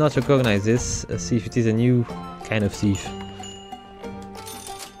 I did not recognize this. Let's see if it is a new kind of thief.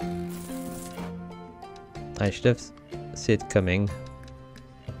 I should have seen it coming.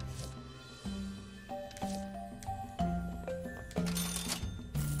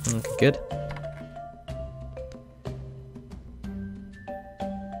 good.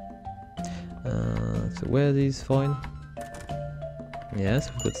 So where are these fine? Yes,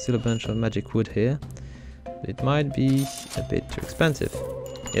 we've got still a bunch of magic wood here. But it might be a bit too expensive.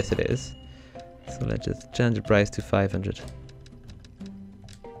 Yes, it is. So let's just change the price to 500.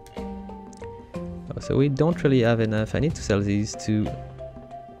 Oh, so we don't really have enough. I need to sell these to...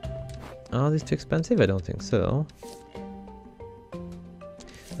 Are these too expensive? I don't think so.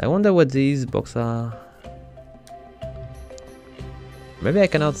 I wonder what these boxes are. Maybe I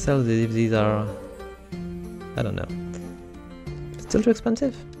cannot sell these if these are... I don't know. Still too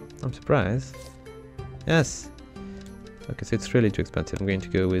expensive? I'm surprised. Yes. Okay, so it's really too expensive. I'm going to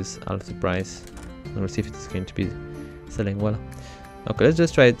go with half the price. And we'll see if it's going to be selling well. Okay, let's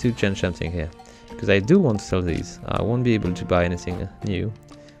just try to change something here. Because I do want to sell these. I won't be able to buy anything new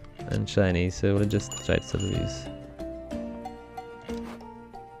and shiny, so let's just try to sell these.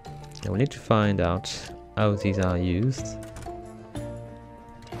 Now we need to find out how these are used.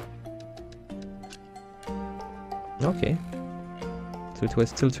 Okay. So it was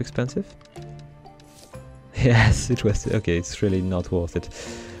still too expensive? Yes, it was. Okay, it's really not worth it.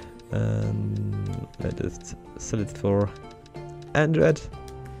 Let's just sell it for 100.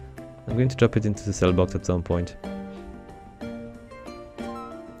 I'm going to drop it into the sell box at some point.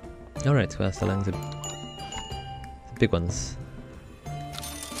 Alright, we're selling the big ones.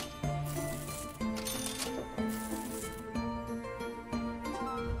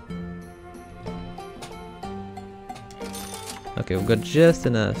 Okay, we've got just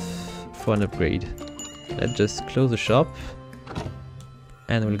enough for an upgrade. Let's just close the shop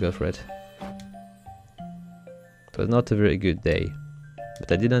and we'll go for it. It was not a very good day,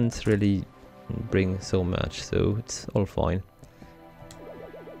 but I didn't really bring so much, so it's all fine.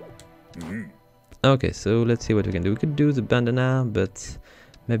 Okay, so let's see what we can do. We could do the bandana, but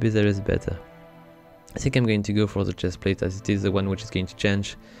maybe there is better. I think I'm going to go for the chest plate, as it is the one which is going to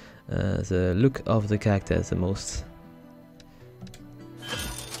change the look of the character the most.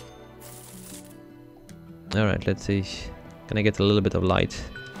 Alright, let's see. Can I get a little bit of light?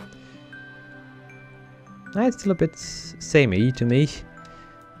 It's still a bit samey to me.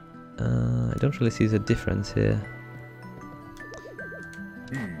 I don't really see the difference here.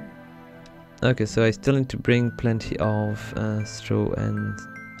 Okay, so I still need to bring plenty of straw and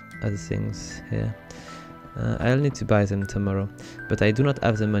other things here. I'll need to buy them tomorrow, but I do not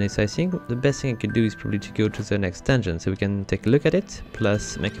have the money, so I think the best thing I could do is probably to go to the next dungeon, so we can take a look at it,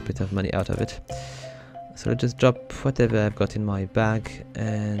 plus make a bit of money out of it. So let's just drop whatever I've got in my bag,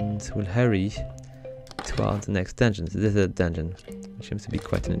 and we'll hurry towards the next dungeon, the desert dungeon, which seems to be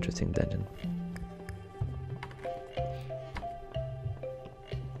quite an interesting dungeon.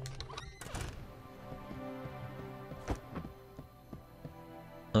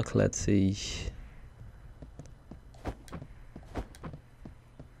 Okay, let's see.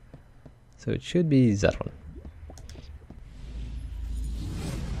 So it should be that one.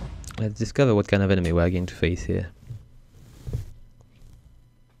 Let's discover what kind of enemy we're going to face here.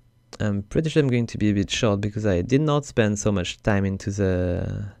 I'm pretty sure I'm going to be a bit short because I did not spend so much time into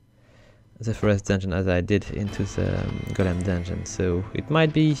the forest dungeon as I did into the golem dungeon, so it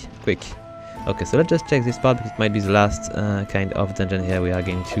might be quick. Okay, so let's just check this part because it might be the last kind of dungeon here we are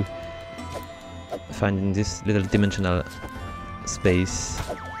going to find in this little dimensional space.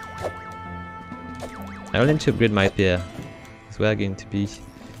 I will need to upgrade my spear because we are going to be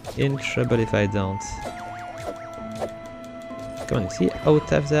in trouble if I don't. Come on, see how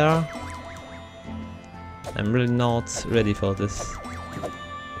tough they are? I'm really not ready for this.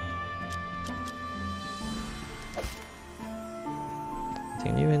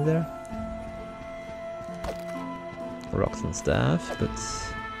 Anything new in there? Rocks and stuff, but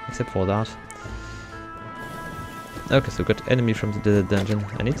except for that. Okay, so we've got enemy from the desert dungeon.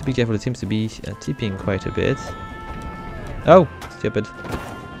 I need to be careful, it seems to be TPing quite a bit. Oh, stupid.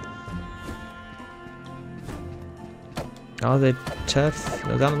 Are they tough?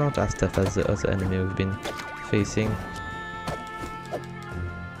 No, they're not as tough as the other enemy we've been facing.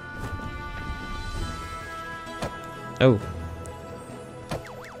 Oh.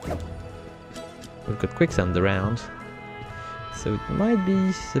 We've got quicksand around. So it might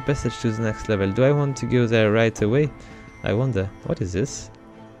be the passage to the next level. Do I want to go there right away? I wonder. What is this?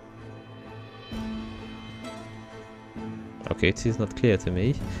 Okay, it is not clear to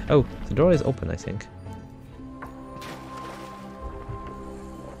me. Oh, the door is open, I think.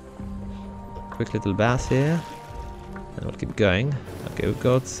 Quick little bath here. And we'll keep going. Okay, we've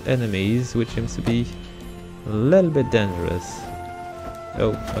got enemies, which seems to be a little bit dangerous.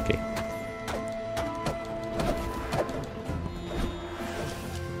 Oh, okay.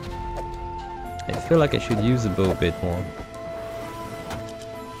 feel like I should use the bow a bit more.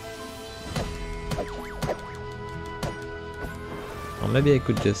 Or maybe I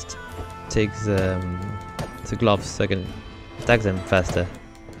could just take the gloves so I can attack them faster.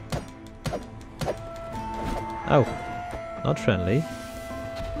 Oh, not friendly.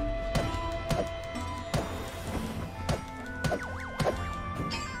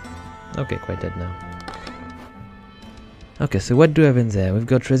 Okay, quite dead now. Okay, so what do we have in there? We've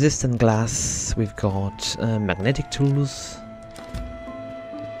got resistant glass, we've got magnetic tools,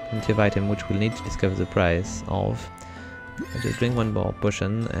 plenty of item which we'll need to discover the price of. I'll just drink one more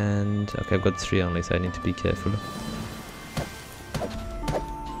potion and... okay, I've got 3 only, so I need to be careful.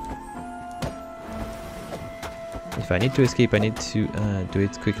 If I need to escape, I need to do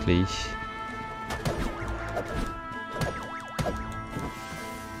it quickly.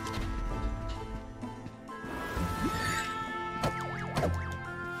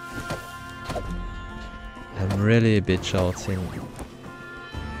 I'm really a bit short in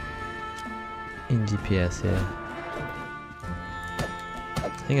DPS here. I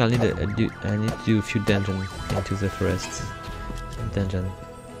think I'll need I need to do a few dungeons into the forest dungeon.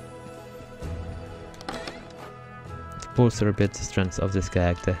 To bolster a bit the strength of this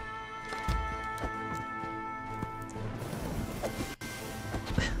character.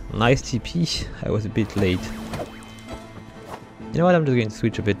 Nice TP. I was a bit late. You know what? I'm just going to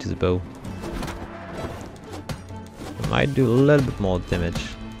switch a bit to the bow. Might do a little bit more damage,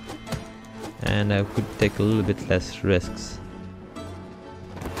 and I could take a little bit less risks.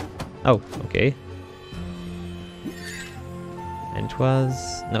 Oh, okay. And it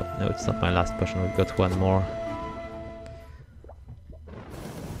was... no, it's not my last potion, we've got one more.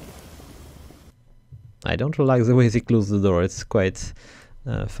 I don't really like the way they close the door, it's quite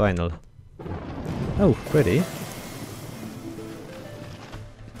final. Oh, pretty.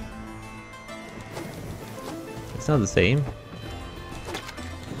 It's not the same.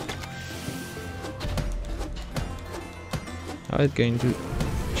 How is it going to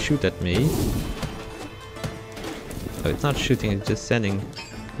shoot at me? Oh, it's not shooting, it's just sending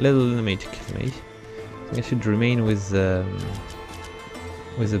little enemy to kill me. I think I should remain with the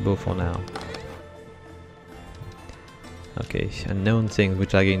bow for now. Okay, unknown things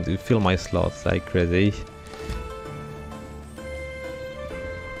which are going to fill my slots like crazy.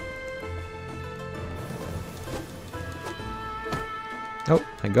 Oh,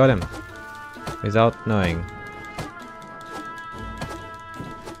 I got him. Without knowing.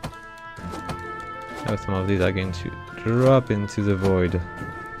 Now some of these are going to drop into the void.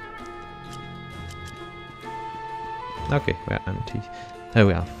 Okay, we are empty. Oh,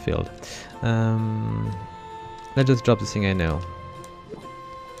 we are filled. Let's just drop the thing I know.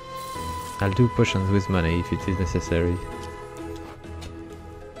 I'll do potions with money if it is necessary.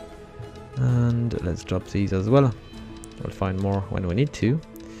 And let's drop these as well. We'll find more when we need to.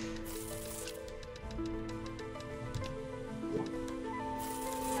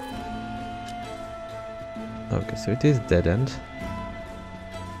 Okay, so it is dead end.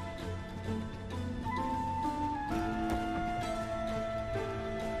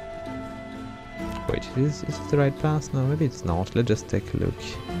 Wait, is it the right path? No, maybe it's not. Let's just take a look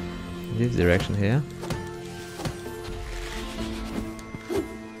in this direction here.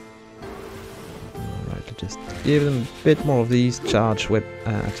 Alright, let's just give them a bit more of these charge whip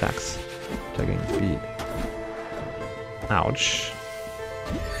attacks. Which are going to be... ouch.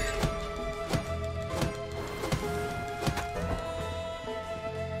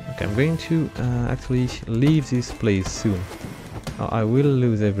 Okay, I'm going to actually leave this place soon. Or I will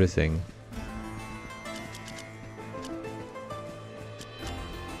lose everything.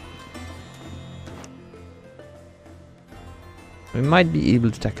 We might be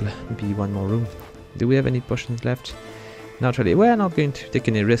able to tackle maybe one more room. Do we have any potions left? Not really. We're not going to take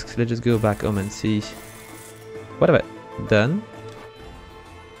any risks. Let's just go back home and see. What have I done?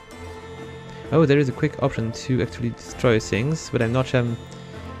 Oh, there is a quick option to actually destroy things, but I'm not sure.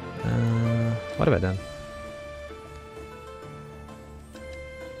 What have I done?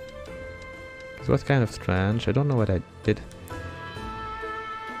 This was kind of strange. I don't know what I did.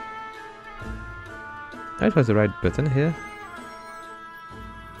 That was the right button here.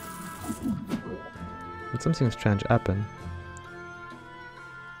 But something strange happened.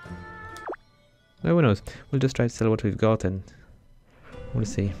 No one knows. We'll just try to sell what we've got and we'll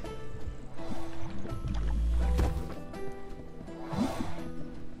see.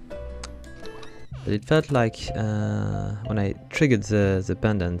 But it felt like when I triggered the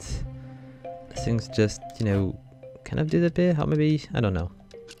pendant, things just, you know, kind of disappear. Or maybe, I don't know.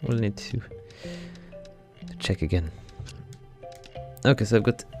 We'll need to check again. Okay, so I've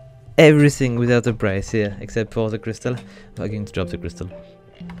got everything without a price here, except for the crystal. I'm going to drop the crystal.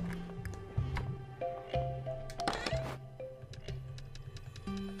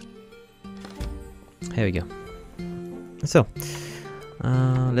 Here we go. So,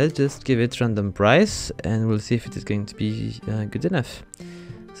 let's just give it random price, and we'll see if it is going to be good enough.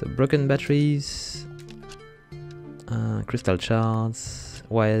 So, broken batteries, crystal shards,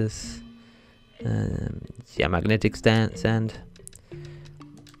 wires, yeah, magnetic sand.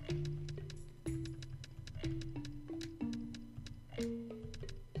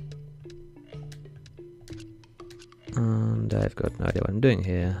 And I've got no idea what I'm doing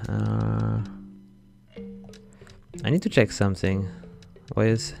here. I need to check something.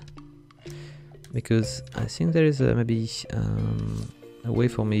 Wires, because I think there is maybe a way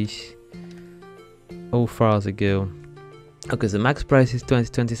for me. How far to go? Okay, the max price is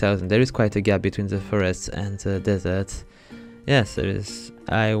 20,000. There is quite a gap between the forest and the desert. Yes, there is.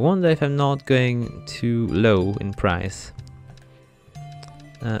 I wonder if I'm not going too low in price.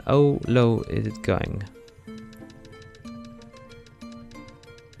 How low is it going?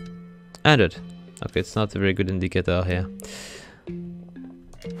 100. Okay, it's not a very good indicator here.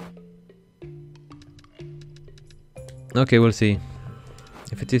 Okay, we'll see.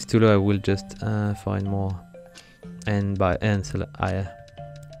 If it is too low, I will just find more and buy and sell higher.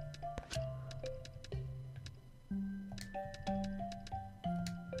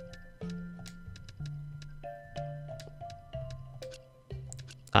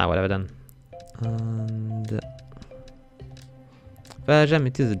 What have I done? And gem,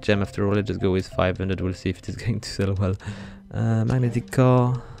 it is a gem after all. Let's just go with 500. We'll see if it is going to sell well. Magnetic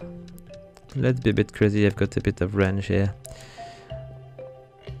car. Let's be a bit crazy. I've got a bit of range here.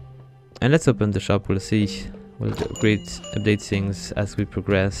 And let's open the shop. We'll see. We'll update things as we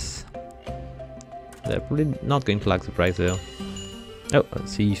progress. They're probably not going to like the price though. Oh, a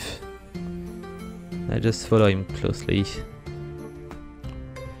thief. I just follow him closely.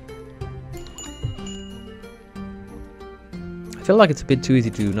 I feel like it's a bit too easy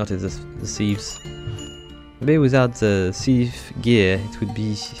to notice the thieves. Maybe without the thief gear, it would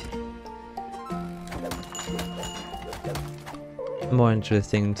be more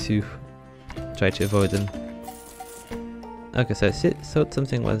interesting to try to avoid them. Okay, so I thought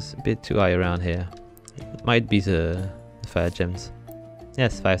something was a bit too high around here. Might be the fire gems.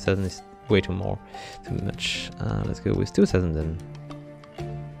 Yes, 5,000 is way too much. Let's go with 2,000 then.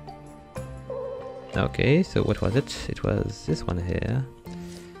 Okay, so what was it? It was this one here.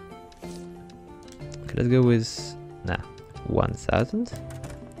 Okay, let's go with 1,000.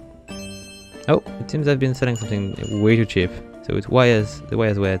 Oh, it seems I've been selling something way too cheap. So the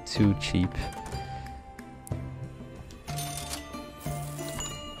wires were too cheap.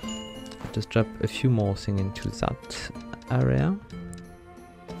 Just drop a few more things into that area.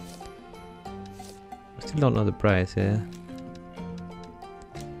 Still don't know the price here.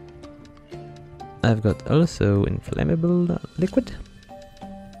 I've got also inflammable liquid.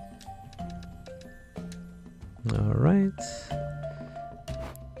 Alright.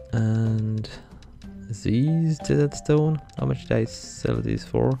 And these desert stone. How much did I sell these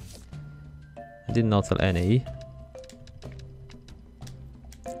for? I did not sell any.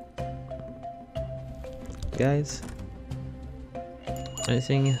 Guys,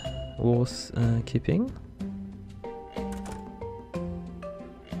 anything worth keeping?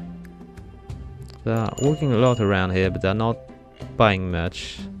 They're walking a lot around here, but they're not buying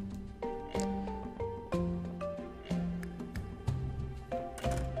much.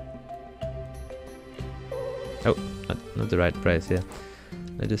 Oh, not the right price here.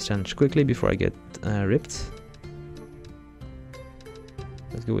 Let's just change quickly before I get ripped.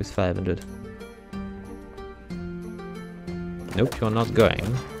 Let's go with 500. Nope, you're not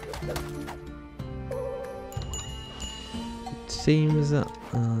going. It seems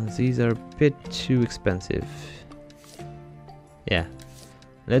these are a bit too expensive. Yeah,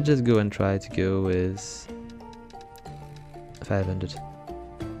 let's just go and try to go with 500.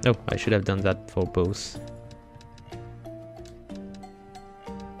 No, I should have done that for both.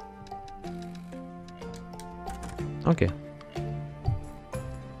 Okay.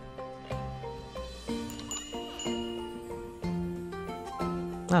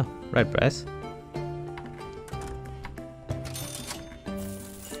 Ah, right price.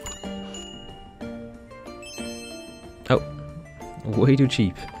 Oh, way too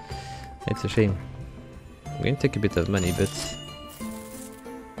cheap. It's a shame. We're gonna take a bit of money, but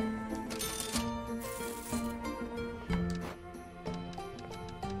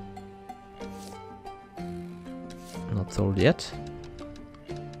not sold yet.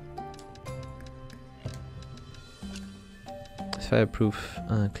 fireproof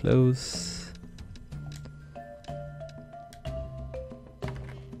clothes.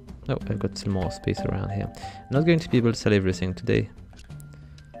 Oh, I've got some more space around here. I'm not going to be able to sell everything today.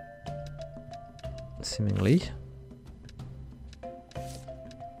 Seemingly.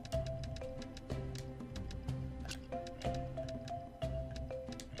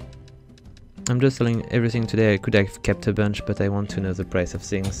 I'm just selling everything today. I could have kept a bunch, but I want to know the price of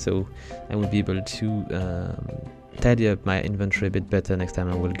things, so I will be able to tidy up my inventory a bit better next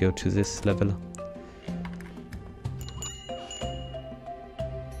time I will go to this level.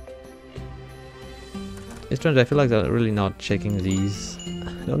 It's strange, I feel like they're really not checking these.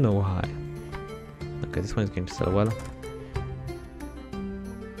 I don't know why. Okay, this one is going to sell well.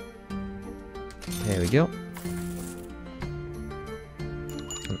 There we go.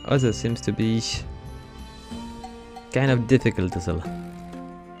 And other seems to be kind of difficult to sell.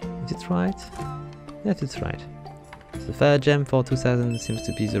 Is it right? Yes, it's right. The fire gem for 2000 seems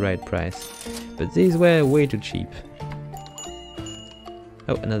to be the right price, but these were way too cheap.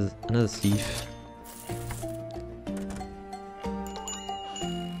 Oh, another thief.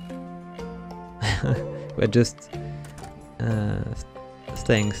 We're just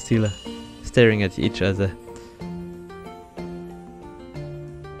staying still, staring at each other.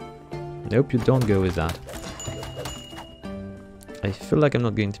 Nope, you don't go with that. I feel like I'm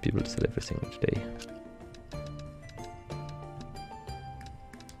not going to be able to sell everything today.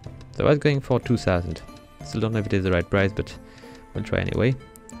 So I was going for 2000. Still don't know if it is the right price, but we'll try anyway.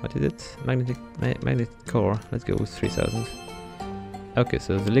 What is it? Magnetic core. Let's go with 3000. Okay,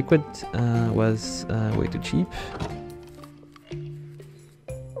 so the liquid was way too cheap.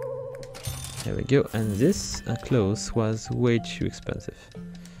 There we go. And this clothes was way too expensive.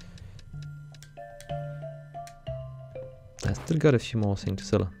 I still got a few more things to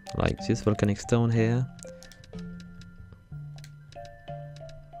sell, like this volcanic stone here.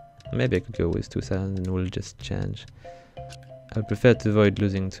 Maybe I could go with 2000 and we'll just change. I would prefer to avoid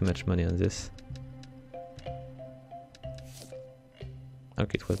losing too much money on this.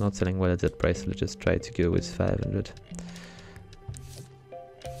 Okay, it was not selling well at that price, so let's just try to go with 500.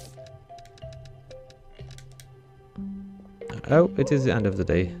 Oh, it is the end of the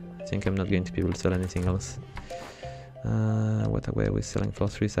day. I think I'm not going to be able to sell anything else. What were we selling for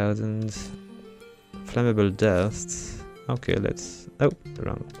 3000? Flammable dust. Okay, let's... Oh,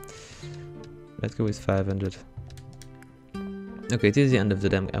 wrong. Let's go with 500. Okay, it is the end of the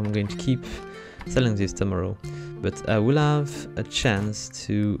day. I'm going to keep selling this tomorrow. But I will have a chance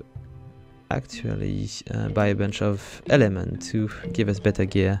to actually buy a bunch of element to give us better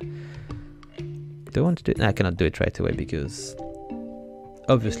gear. Do I want to do it? No, I cannot do it right away because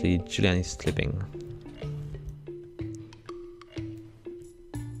obviously Julian is sleeping.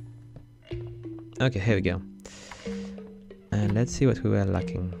 Okay, here we go. And let's see what we were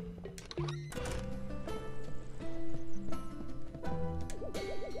lacking.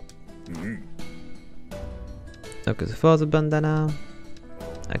 Okay, so for the bandana,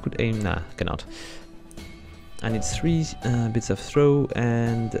 I could aim. Nah, cannot. I need 3 bits of throw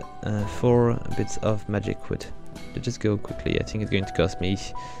and 4 bits of magic wood. Let's just go quickly. I think it's going to cost me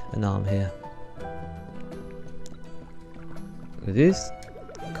an arm here. It is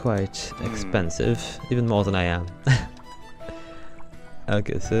quite expensive, even more than I am.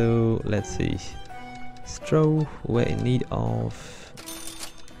 Okay, so let's see. Straw, we're in need of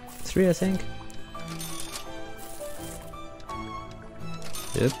 3, I think.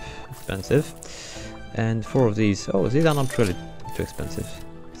 Yep, expensive. And 4 of these. Oh, these are not really too expensive,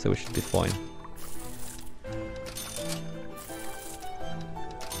 so we should be fine.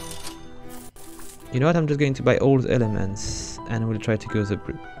 You know what? I'm just going to buy all the elements, and we'll try to go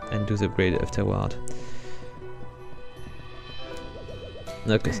and do the upgrade afterward.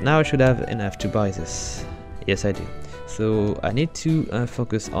 Okay, so now I should have enough to buy this. Yes, I do. So I need to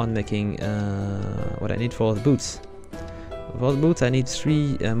focus on making what I need for the boots. For the boots I need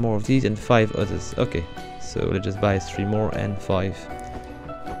 3 more of these and 5 others. Okay, so let's just buy 3 more and 5.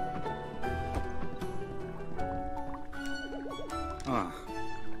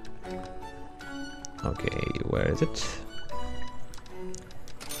 Okay, where is it?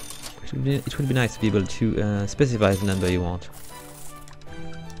 It would be nice to be able to specify the number you want.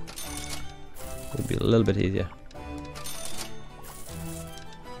 It would be a little bit easier.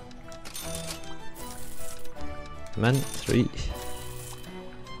 Come on, 3,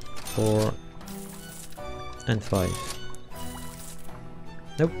 4, and 5.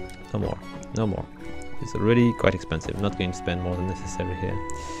 Nope, no more, no more. It's already quite expensive. I'm not going to spend more than necessary here.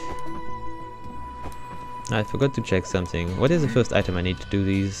 I forgot to check something. What is the first item I need to do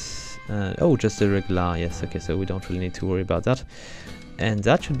these? Oh, just a regular, yes, okay, so we don't really need to worry about that. And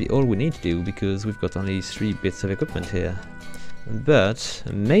that should be all we need to do, because we've got only 3 bits of equipment here. But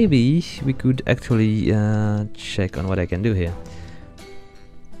maybe we could actually check on what I can do here.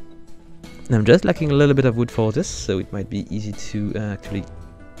 I'm just lacking a little bit of wood for this, so it might be easy to actually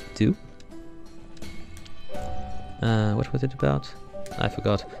do. What was it about? I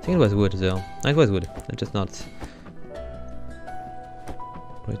forgot. I think it was wood though. No, it was wood. I'm just not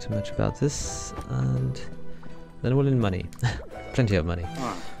worried too much about this. And then we'll need money. Plenty of money.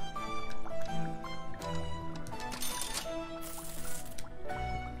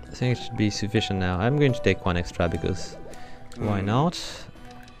 I think it should be sufficient now. I'm going to take 1 extra because why not?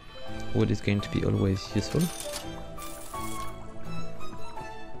 Wood is going to be always useful.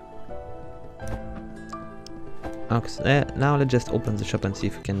 Okay, so now let's just open the shop and see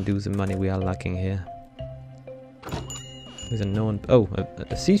if we can do the money we are lacking here. There's a known... Oh,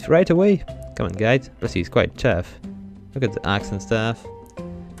 a thief right away! Come on, guys. Plus he's quite tough. Look at the axe and stuff.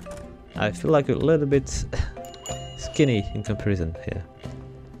 I feel like a little bit skinny in comparison here.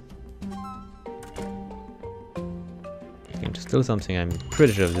 He's going to steal something, I'm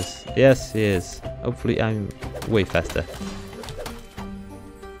pretty sure of this. Yes, he is. Hopefully I'm way faster.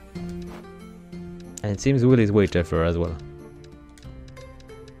 And it seems Will is way tougher as well.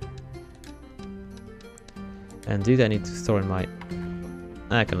 And these I need to store in my...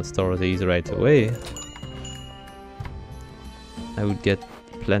 I cannot store these right away. I would get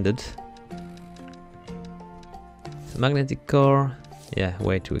blended. The magnetic core, yeah,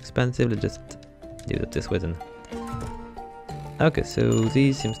 way too expensive. Let's just do it this way then. Okay, so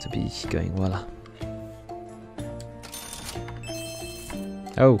these seems to be going well.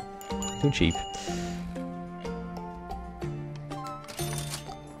 Oh, too cheap.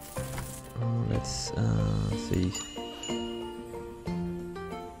 Let's see.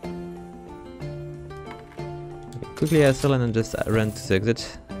 Quickly I sell and just run to the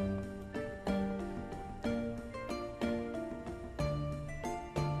exit.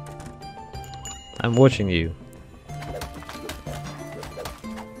 I'm watching you.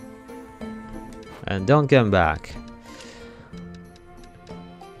 And don't come back.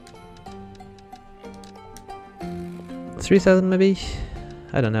 $3,000 maybe?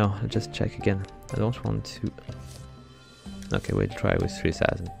 I don't know, I'll just check again. I don't want to... Okay, we'll try with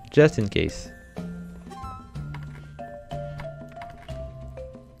 3,000, just in case.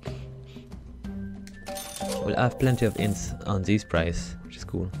 We'll have plenty of ints on this price, which is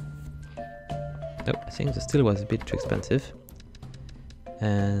cool. Oh, I think the steel was a bit too expensive.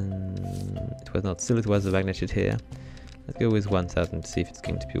 And it was not steel, it was the magnet sheet here. Let's go with 1,000 to see if it's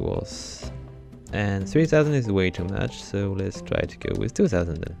going to be worse. And 3,000 is way too much, so let's try to go with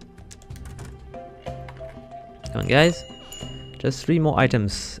 2,000 then. Come on guys, just 3 more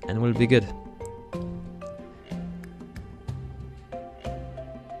items and we'll be good.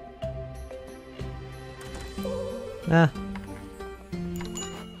 Ah.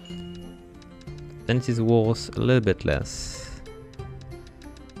 Then it is worth a little bit less.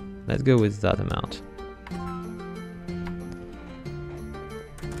 Let's go with that amount.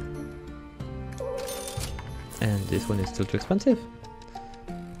 And this one is still too expensive.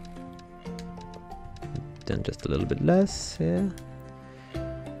 Then just a little bit less here.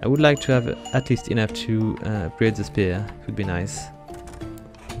 I would like to have at least enough to upgrade the spear. It would be nice.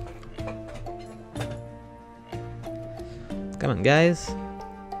 Come on guys.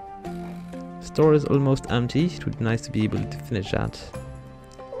 Store is almost empty. It would be nice to be able to finish that.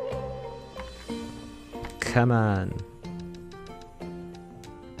 Come on.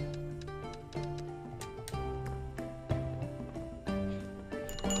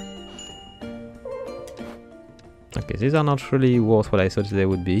 Okay, these are not really worth what I thought they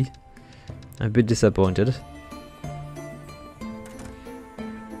would be. I'm a bit disappointed.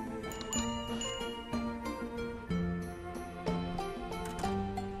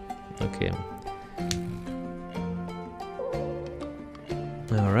 Okay.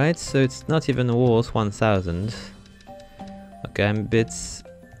 Alright, so it's not even worth 1,000. Okay, I'm a bit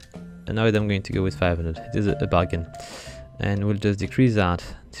annoyed. I'm going to go with 500. It is a bargain. And we'll just decrease that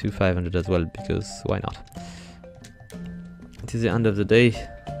to 500 as well, because why not? It is the end of the day.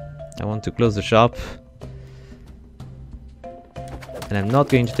 I want to close the shop. And I'm not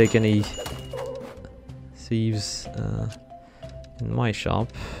going to take any thieves in my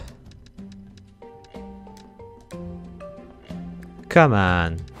shop. Come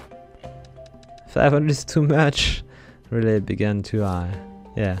on! 500 is too much. Really began too high.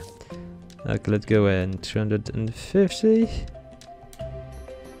 Yeah. Okay, let's go in 250.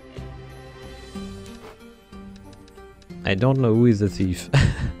 I don't know who is the thief.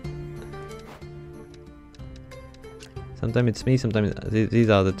 Sometimes it's me, sometimes these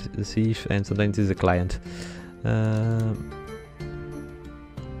are the thief, and sometimes it's the client.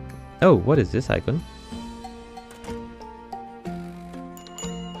 Oh, what is this icon?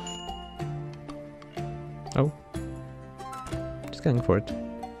 Oh, just going for it.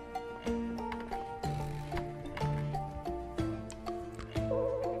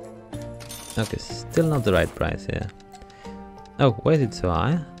 Okay, still not the right price here. Oh, why is it so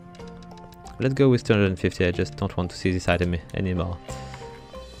high? Let's go with 250, I just don't want to see this item anymore.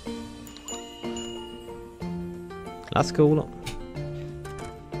 Last call.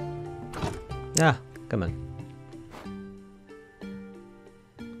 Yeah, come on.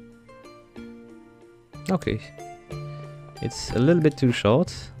 Okay. It's a little bit too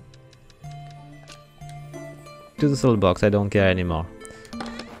short. To the soul box, I don't care anymore.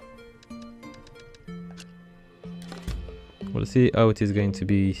 We'll see how it is going to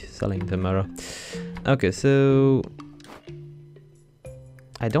be selling tomorrow. Okay, so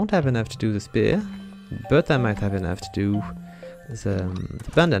I don't have enough to do the spear, but I might have enough to do the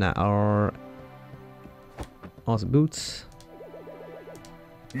bandana or the boots.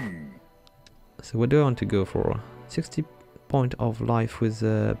 So what do I want to go for? 60 point of life with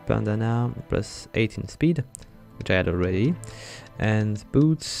the bandana plus 18 speed, which I had already. And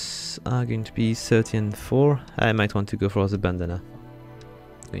boots are going to be 30 and 4. I might want to go for the bandana.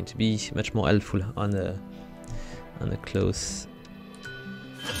 It's going to be much more helpful on the close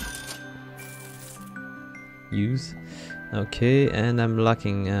use. Okay, and I'm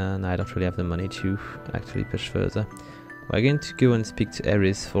lacking, no, I don't really have the money to actually push further. We're going to go and speak to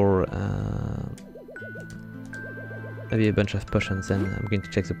Ares for maybe a bunch of potions, and I'm going to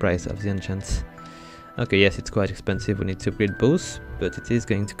check the price of the enchants. Okay, yes, it's quite expensive, we need to upgrade both, but it is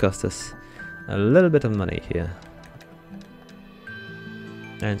going to cost us a little bit of money here.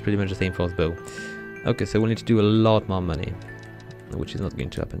 And it's pretty much the same for the bow. Okay, so we'll need to do a lot more money, which is not going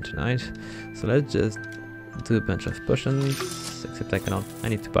to happen tonight. So let's just do a bunch of potions, except I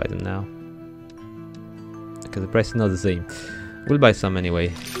need to buy them now. Because the price is not the same. We'll buy some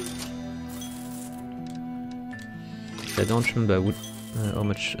anyway. I don't remember how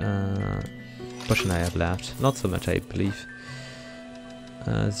much potion I have left. Not so much, I believe.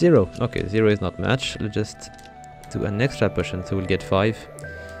 0. Okay, 0 is not much. Let's just do an extra potion, so we'll get 5.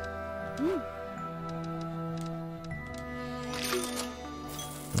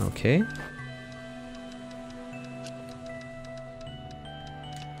 Okay.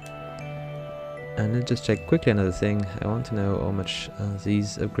 And let's just check quickly another thing. I want to know how much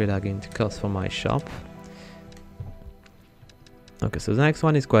these upgrades are going to cost for my shop. Okay, so the next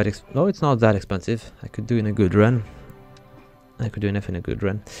one is quite no, it's not that expensive. I could do in a good run. I could do enough in a good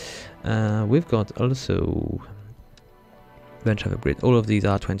run. We've got also a bunch of upgrades. All of these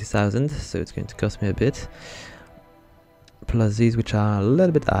are 20,000, so it's going to cost me a bit. Plus these, which are a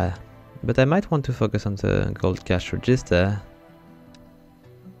little bit higher. But I might want to focus on the gold cash register.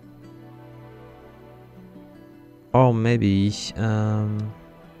 Or maybe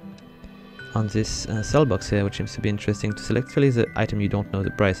on this sell box here, which seems to be interesting to select clearly the item you don't know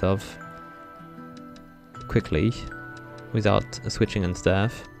the price of quickly without switching and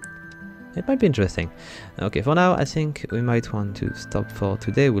stuff. It might be interesting. Okay, for now I think we might want to stop for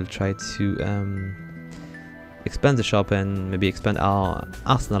today. We'll try to expand the shop and maybe expand our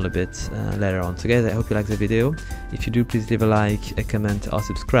arsenal a bit later on together. I hope you like the video. If you do, please leave a like, a comment or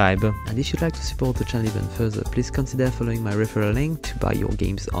subscribe. And if you'd like to support the channel even further, please consider following my referral link to buy your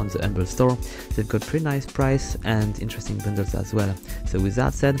games on the Humble store. They've got pretty nice price and interesting bundles as well. So with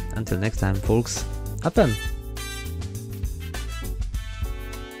that said, until next time folks, have fun!